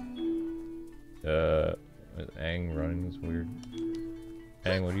see... Aang running is weird.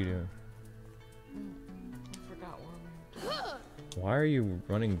 Aang, what are you doing? I forgot what we were doing. Why are you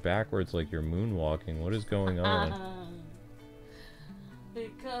running backwards like you're moonwalking? What is going on?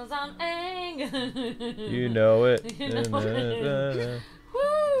 Because I'm Aang. You know it. You know it.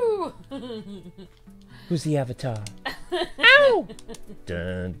 Woo! Who's the avatar? Ow!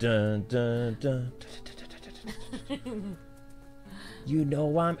 Dun dun dun dun. You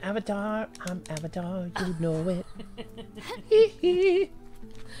know I'm Avatar. I'm Avatar. You know it.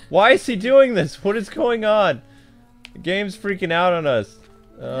 Why is he doing this? What is going on? The game's freaking out on us.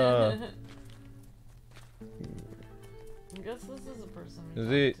 I guess this is a person. Is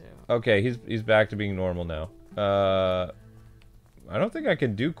he? Okay, he's back to being normal now. I don't think I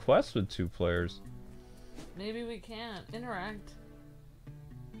can do quests with 2 players. Maybe we can't interact.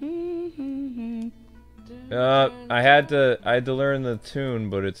 I had to learn the tune,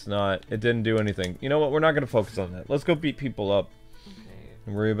 but it didn't do anything. You know what? We're not gonna focus on that. Let's go beat people up. Okay.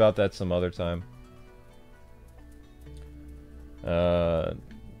 And worry about that some other time. The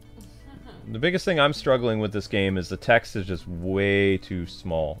biggest thing I'm struggling with this game is the text is just way too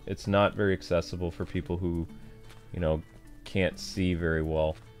small. It's not very accessible for people who, you know, can't see very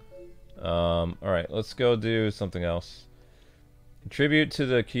well. Alright, let's go do something else. Tribute to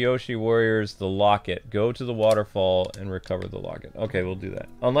the Kyoshi warriors, the locket. Go to the waterfall and recover the locket. Okay, we'll do that.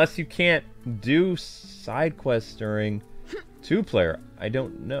 Unless you can't do side quests during 2-player. I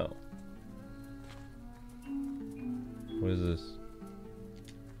don't know. What is this?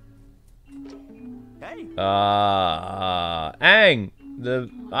 Hey. Aang!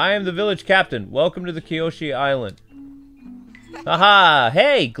 I am the village captain. Welcome to the Kyoshi Island. Haha!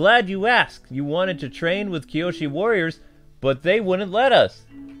 Hey, glad you asked. You wanted to train with Kyoshi warriors, but they wouldn't let us.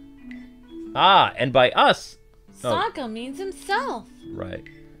 Ah, and by us... Sokka means himself. Right.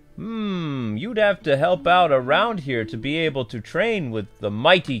 You'd have to help out around here to be able to train with the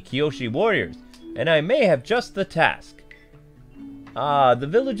mighty Kyoshi warriors, and I may have just the task. The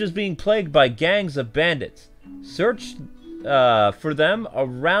village is being plagued by gangs of bandits. Search for them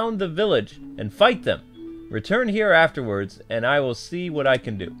around the village and fight them. Return here afterwards, and I will see what I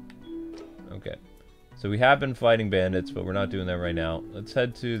can do. Okay. So we have been fighting bandits, but we're not doing that right now. Let's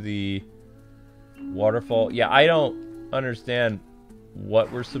head to the waterfall. Yeah, I don't understand what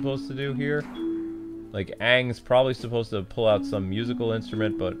we're supposed to do here. Like, Aang's probably supposed to pull out some musical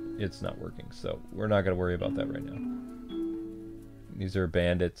instrument, but it's not working. So we're not going to worry about that right now. These are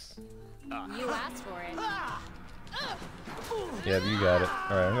bandits. You asked for it. Yeah, you got it.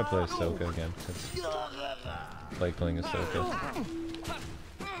 Alright, I'm going to play Ahsoka again. I like playing Ahsoka.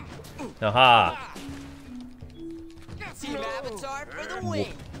 Aha! Team Avatar for the win.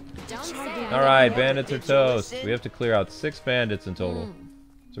 Don't say it. Alright, bandits are toast. We have to clear out 6 bandits in total.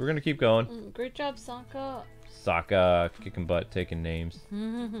 So we're going to keep going. Great job, Sokka. Sokka, kicking butt, taking names.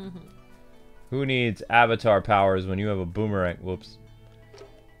 Who needs avatar powers when you have a boomerang? Whoops.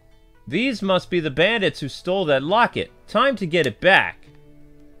 These must be the bandits who stole that locket. Time to get it back.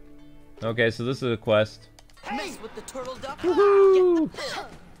 Okay, so this is a quest. Mess with the turtle duck. Woohoo!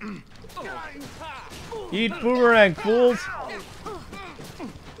 Eat boomerang, fools!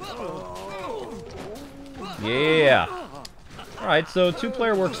 Yeah! Alright, so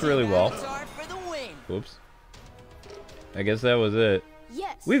 2-player works really well. Oops. I guess that was it.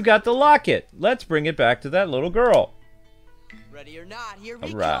 Yes. We've got the locket! Let's bring it back to that little girl. Ready or not, here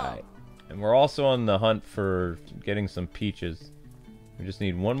we Alright. And we're also on the hunt for getting some peaches. We just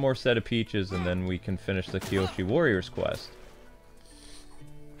need one more set of peaches and then we can finish the Kyoshi Warriors quest.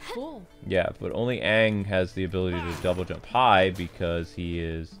 Cool. Yeah, but only Aang has the ability to double jump high because he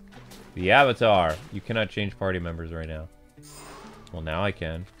is the Avatar. You cannot change party members right now. Well, now I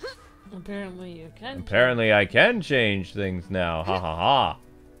can. Apparently you can. Apparently I can change things now. Ha ha ha.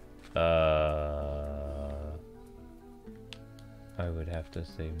 I would have to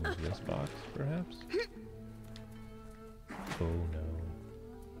say move this box, perhaps. Oh no.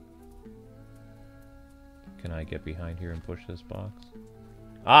 Can I get behind here and push this box?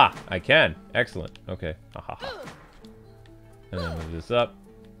 Ah, I can. Excellent. Okay. Ha ha ha. And then move this up.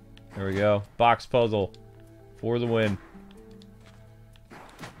 There we go. Box puzzle. For the win.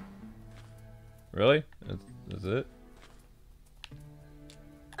 Really? That's it?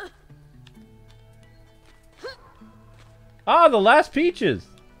 Ah, the last peaches!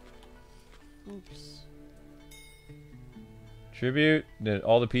 Oops. Tribute. Did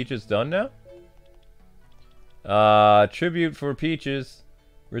all the peaches done now? Tribute for peaches.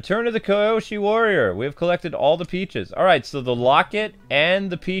 Return to the Kyoshi Warrior. We have collected all the peaches. Alright, so the locket and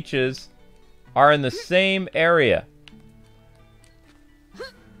the peaches are in the same area.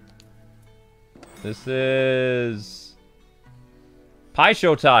 This is Pie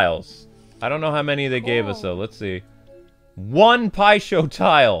Show tiles. I don't know how many they gave us though. Let's see. 1 Pie Show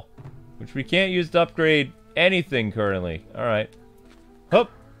tile, which we can't use to upgrade anything currently. Alright. Hup.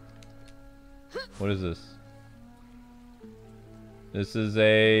 What is this? This is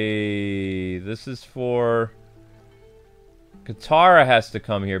for Katara has to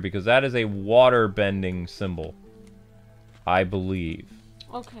come here because that is a water bending symbol. I believe.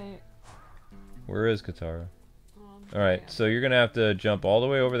 Okay. Where is Katara? Alright, so you're gonna have to jump all the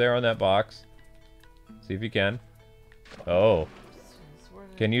way over there on that box. See if you can. Oh.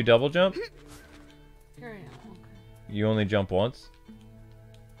 Can you double jump? Okay. You only jump once?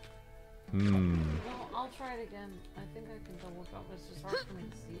 Hmm. Well, I'll try it again. I think I can double jump. It's just hard for me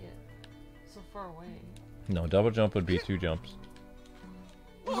to see it. So far away. No, double jump would be 2 jumps.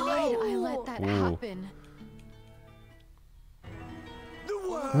 Why did I let that happen?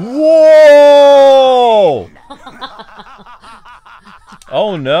 Whoa!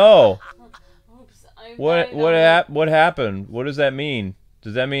 Oh no! Oops, What happened? What does that mean?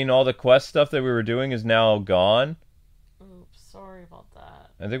 Does that mean all the quest stuff that we were doing is now gone? Oops, sorry about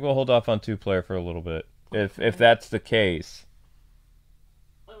that. I think we'll hold off on 2-player for a little bit, if that's the case.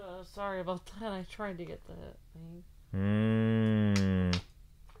 Sorry about that. I tried to get the thing.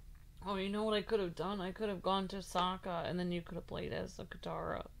 Oh, you know what I could have done? I could have gone to Sokka, and then you could have played as the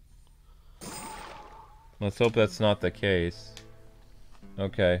Katara. Let's hope that's not the case.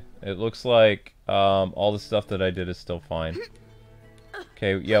 Okay, it looks like all the stuff that I did is still fine.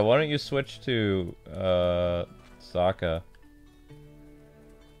 Okay, yeah, why don't you switch to Sokka?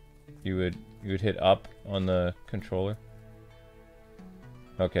 You would hit up on the controller.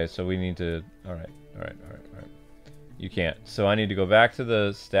 Okay, so we need to... Alright. You can't. So I need to go back to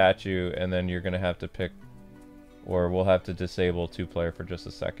the statue, and then you're going to have to pick... Or we'll have to disable 2-player for just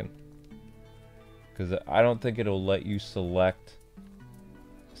a second. Because I don't think it'll let you select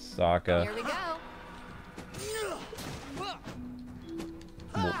Sokka. Here we go.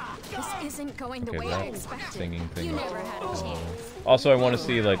 This isn't going the way I expected. Singing thing. You never had a chance. Also, I want to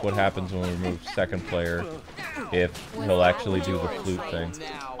see like what happens when we remove 2nd player, if he'll actually do the flute thing.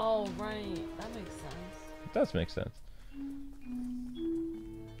 Oh, right. That makes sense. It does make sense.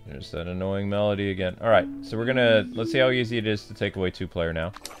 There's that annoying melody again. Alright, so we're gonna... Let's see how easy it is to take away 2-player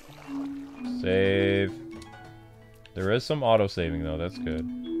now. Save. There is some auto-saving, though. That's good.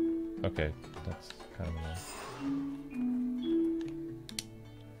 Okay, that's kind of annoying.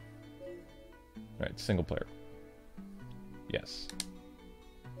 Alright, single player. Yes.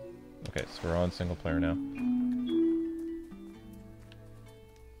 Okay, so we're on single player now.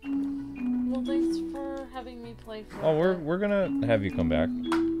 Well, thanks for having me play for Oh, we're gonna have you come back.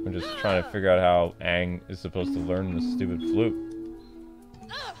 I'm just trying to figure out how Aang is supposed to learn this stupid flute.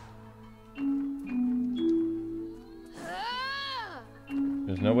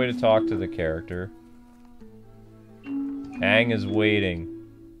 There's There's no way to talk to the character. Aang is waiting.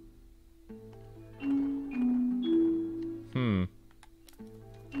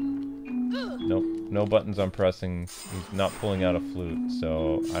 Nope. No buttons I'm pressing. He's not pulling out a flute,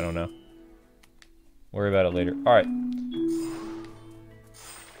 so I don't know. Worry about it later. Alright.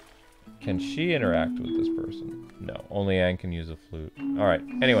 Can she interact with this person? No. Only Aang can use a flute. Alright.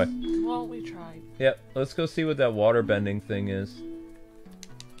 Anyway. Well, we tried. Yep. Let's go see what that water bending thing is.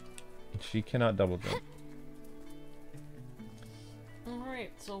 She cannot double jump.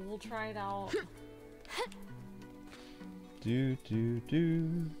 Alright, so we'll try it out. Do.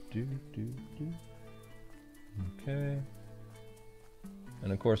 Okay.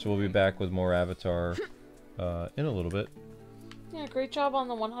 And of course we'll be back with more Avatar in a little bit. Yeah, great job on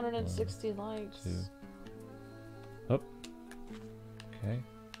the 160 likes. 2. Oh. Okay.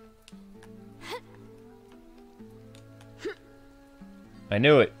 I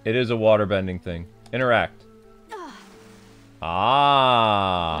knew it. It is a water bending thing. Interact.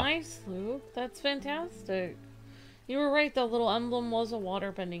 Ah. Nice, Luke. That's fantastic. You were right, the little emblem was a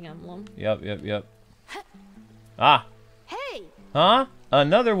waterbending emblem. Yep. Ah! Hey! Huh?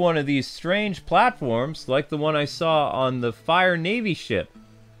 Another one of these strange platforms, like the one I saw on the Fire Navy ship.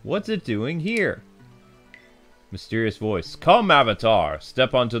 What's it doing here? Mysterious voice. Come, Avatar!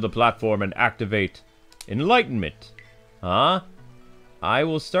 Step onto the platform and activate Enlightenment. Huh? I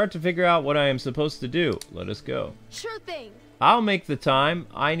will start to figure out what I am supposed to do. Let us go. Sure thing. I'll make the time.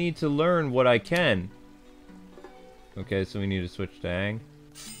 I need to learn what I can. Okay, so we need to switch to Aang.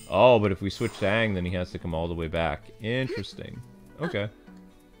 Oh, but if we switch to Aang, then he has to come all the way back. Interesting. Okay.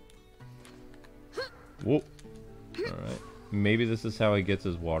 Whoop. Alright. Maybe this is how he gets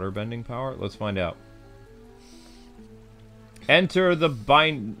his water bending power? Let's find out. Enter the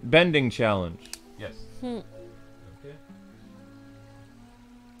bending challenge. Yes. Okay.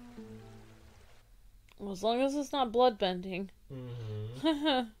 Well, as long as it's not blood bending.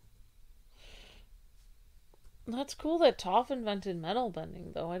 That's cool that Toph invented metal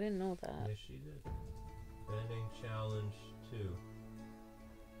bending, though. I didn't know that. Yes, she did. Bending challenge 2.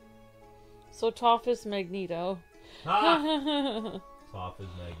 So Toph is Magneto. Toph is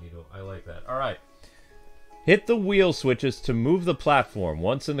Magneto. I like that. Alright. Hit the wheel switches to move the platform.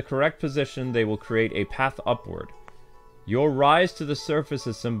 Once in the correct position, they will create a path upward. Your rise to the surface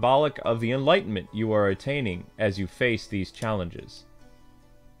is symbolic of the enlightenment you are attaining as you face these challenges.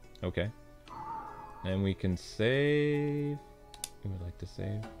 Okay. And we can save. We would like to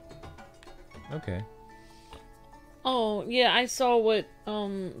save. Okay. Oh, yeah, I saw what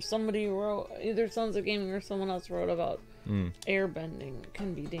somebody wrote, either Sons of Gaming or someone else wrote about airbending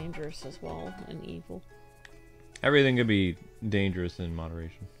can be dangerous as well and evil. Everything could be dangerous in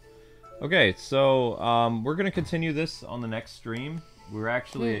moderation. Okay, so we're going to continue this on the next stream. We're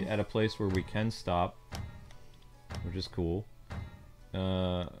actually at a place where we can stop, which is cool.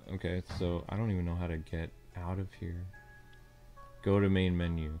 Okay, so I don't even know how to get out of here. Go to main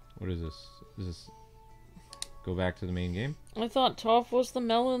menu. What is this? Is this... Go back to the main game? I thought Toph was the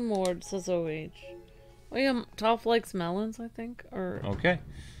melon lord, says OH. Oh yeah, Toph likes melons, I think. Or okay.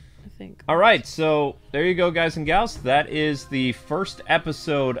 I think. Alright, so there you go, guys and gals. That is the first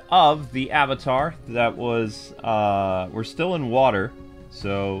episode of the Avatar. That was, we're still in water.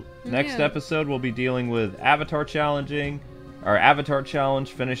 So, next episode we'll be dealing with Avatar challenging. Our Avatar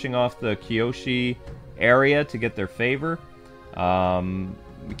challenge, finishing off the Kyoshi area to get their favor.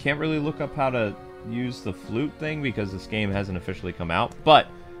 We can't really look up how to use the flute thing because this game hasn't officially come out. But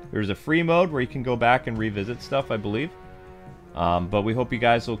there's a free mode where you can go back and revisit stuff, I believe. But we hope you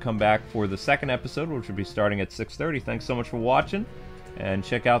guys will come back for the second episode, which will be starting at 6:30. Thanks so much for watching. And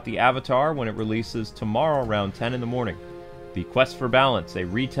check out the Avatar when it releases tomorrow around 10 in the morning. The Quest for Balance, a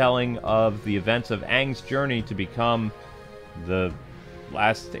retelling of the events of Aang's journey to become the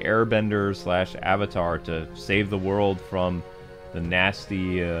last Airbender / Avatar to save the world from the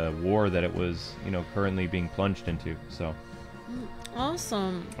nasty war that it was, you know, currently being plunged into. So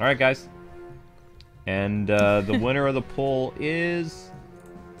awesome. All right, guys. And the winner of the poll is,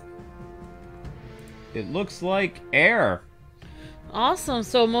 it looks like Air. Awesome.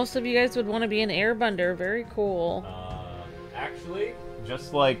 So most of you guys would want to be an Airbender. Very cool. Actually,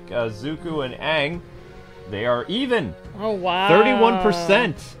 just like Zuko and Aang, they are even. Oh, wow.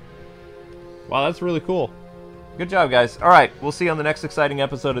 31%. Wow, that's really cool. Good job, guys. All right, we'll see you on the next exciting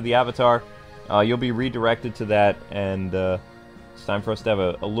episode of the Avatar. You'll be redirected to that, and it's time for us to have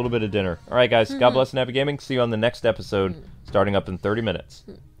a little bit of dinner. All right, guys. God bless and happy gaming. See you on the next episode, starting up in 30 minutes.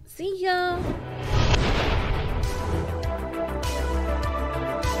 See ya.